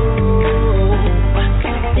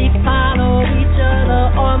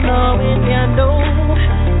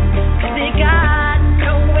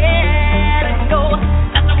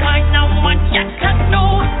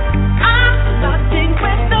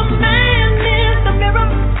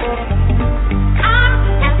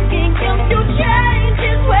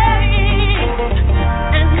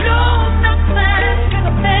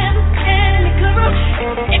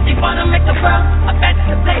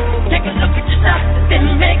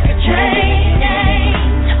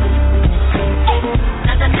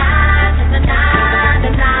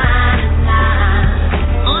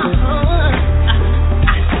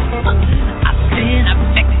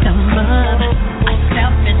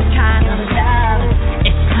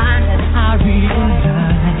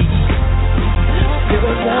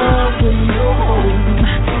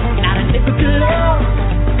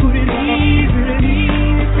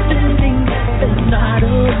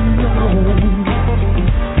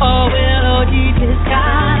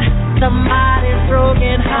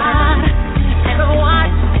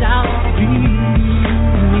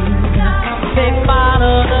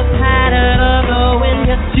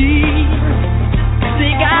vanity.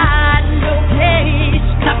 They got no place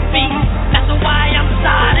to be. That's why I'm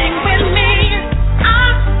starting with me.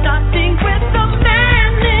 I'm starting with the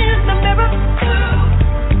man in the mirror.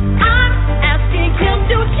 I'm asking him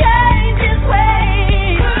to change his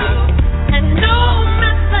ways. And no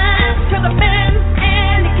message could have been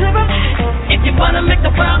any clearer. If you wanna make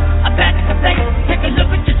the world a better place, take a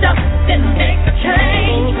look at yourself, then make a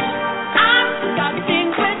change. I'm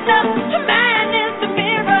starting with the man in the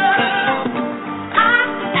mirror. I'm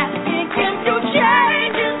asking him to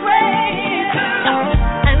change his ways.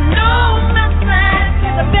 And no message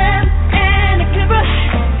could have been any clearer.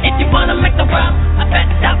 If you wanna make the world a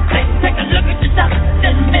better place, take a look at yourself,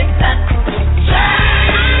 then make that change.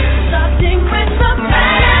 I'm starting with the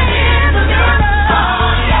man in the mirror.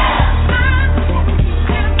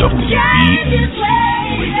 WBMC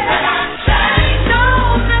Radio.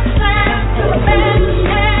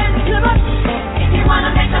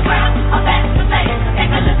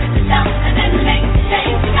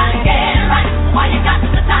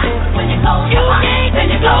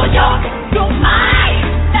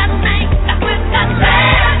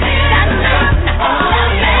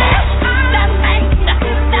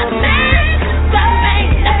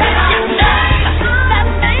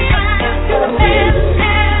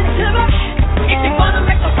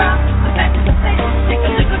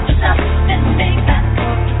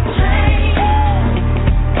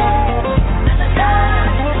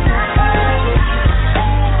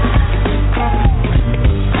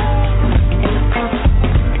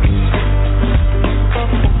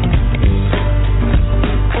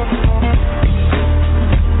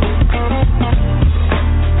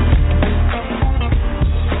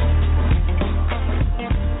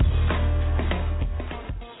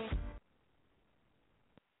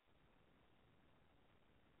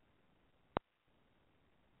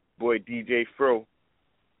 Boy, DJ FRO,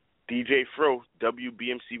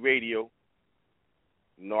 WBMC Radio.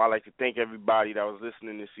 You know, I'd like to thank everybody that was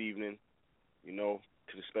listening this evening, you know,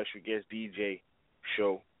 to the special guest DJ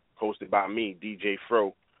show hosted by me, DJ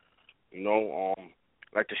FRO. You know,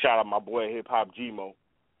 I'd like to shout out my boy Hip Hop G-Mo.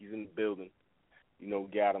 He's in the building. You know,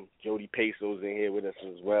 we got him. Jody Peso's in here with us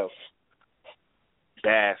as well.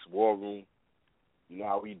 Bass, War Room. You know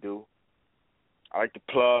how we do. I like to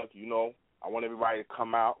plug, you know, I want everybody to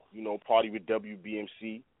come out, you know, party with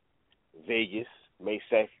WBMC, Vegas, May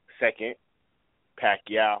 2nd,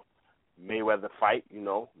 Pacquiao, Mayweather fight, you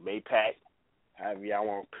know, Maypac, however y'all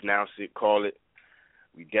want to pronounce it, call it.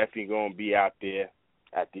 We definitely going to be out there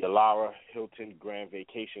at the Alara Hilton Grand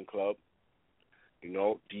Vacation Club. You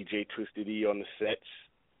know, DJ Twisted E on the sets.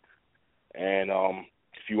 And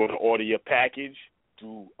if you want to order your package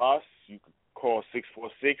through us, you can call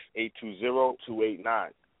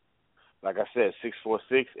 646-820-2889. Like I said,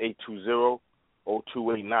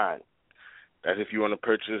 646-820-0289. That's if you want to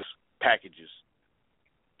purchase packages.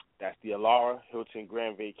 That's the Alara Hilton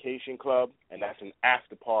Grand Vacation Club, and that's an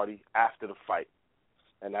after party after the fight.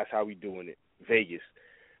 And that's how we doing it. Vegas.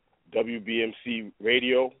 WBMC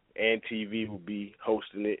Radio and TV will be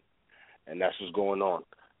hosting it, and that's what's going on.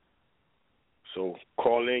 So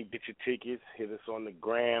call in, get your tickets, hit us on the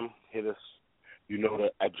gram, hit us, you know,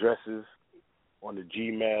 the addresses on the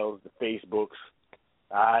Gmails, the Facebooks.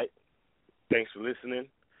 All right? Thanks for listening.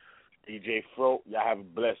 DJ FRO, y'all have a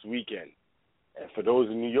blessed weekend. And for those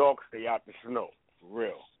in New York, stay out the snow. For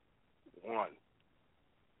real. One.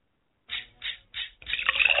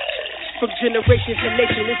 From generation to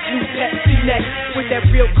nation, it's new Pepsi next. With that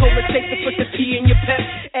real cola taste to put the P in your pep.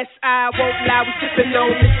 S.I. won't lie, we sipping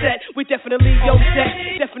on the set. We definitely on deck,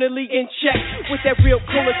 definitely in check. With that real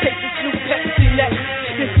cola taste, it's new Pepsi next.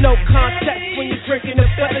 There's no contest when you're drinking it,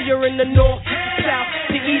 whether you're in the north, the south,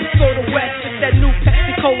 the east, or the west. It's that new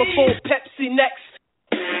Pepsi Cola full Pepsi next.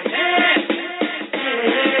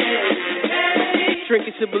 Drink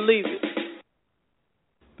it to believe it.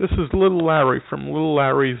 This is Little Larry from Little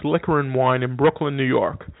Larry's Liquor and Wine in Brooklyn, New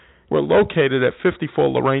York. We're located at 54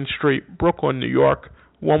 Lorraine Street, Brooklyn, New York,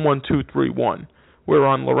 11231. We're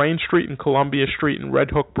on Lorraine Street and Columbia Street in Red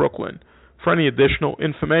Hook, Brooklyn. For any additional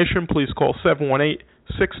information, please call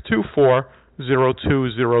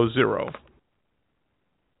 718-624-0200.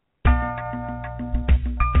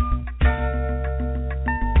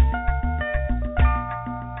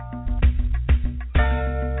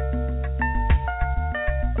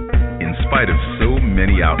 In spite of so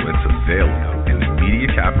many outlets availing in the media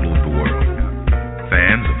capital of the world,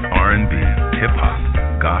 fans of R&B, hip-hop,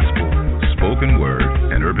 gospel, spoken word,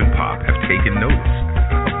 and urban pop have taken notice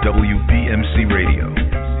of WBMC Radio.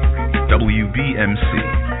 WBMC,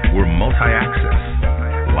 we're multi-access.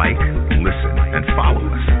 Like, listen, and follow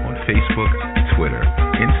us on Facebook, Twitter,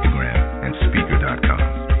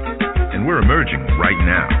 emerging right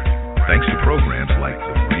now, thanks to programs like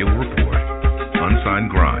The Real Report, Unsigned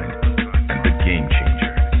Grind, and The Game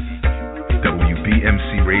Changer.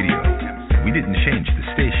 WBMC Radio. We didn't change the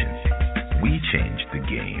station. We changed the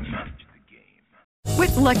game.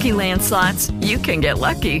 With Lucky Land Slots, you can get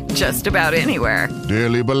lucky just about anywhere.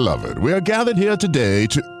 Dearly beloved, we are gathered here today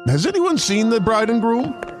to... Has anyone seen the bride and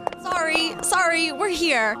groom? Sorry, we're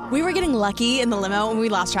here. We were getting lucky in the limo and we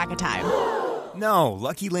lost track of time. No,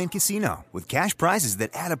 Lucky Land Casino, with cash prizes that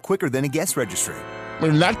add up quicker than a guest registry.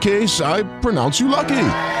 In that case, I pronounce you lucky.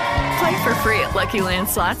 Play for free at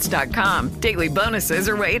LuckyLandSlots.com. Daily bonuses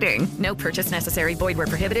are waiting. No purchase necessary. Void where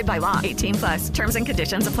prohibited by law. 18+. Terms and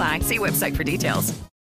conditions apply. See website for details.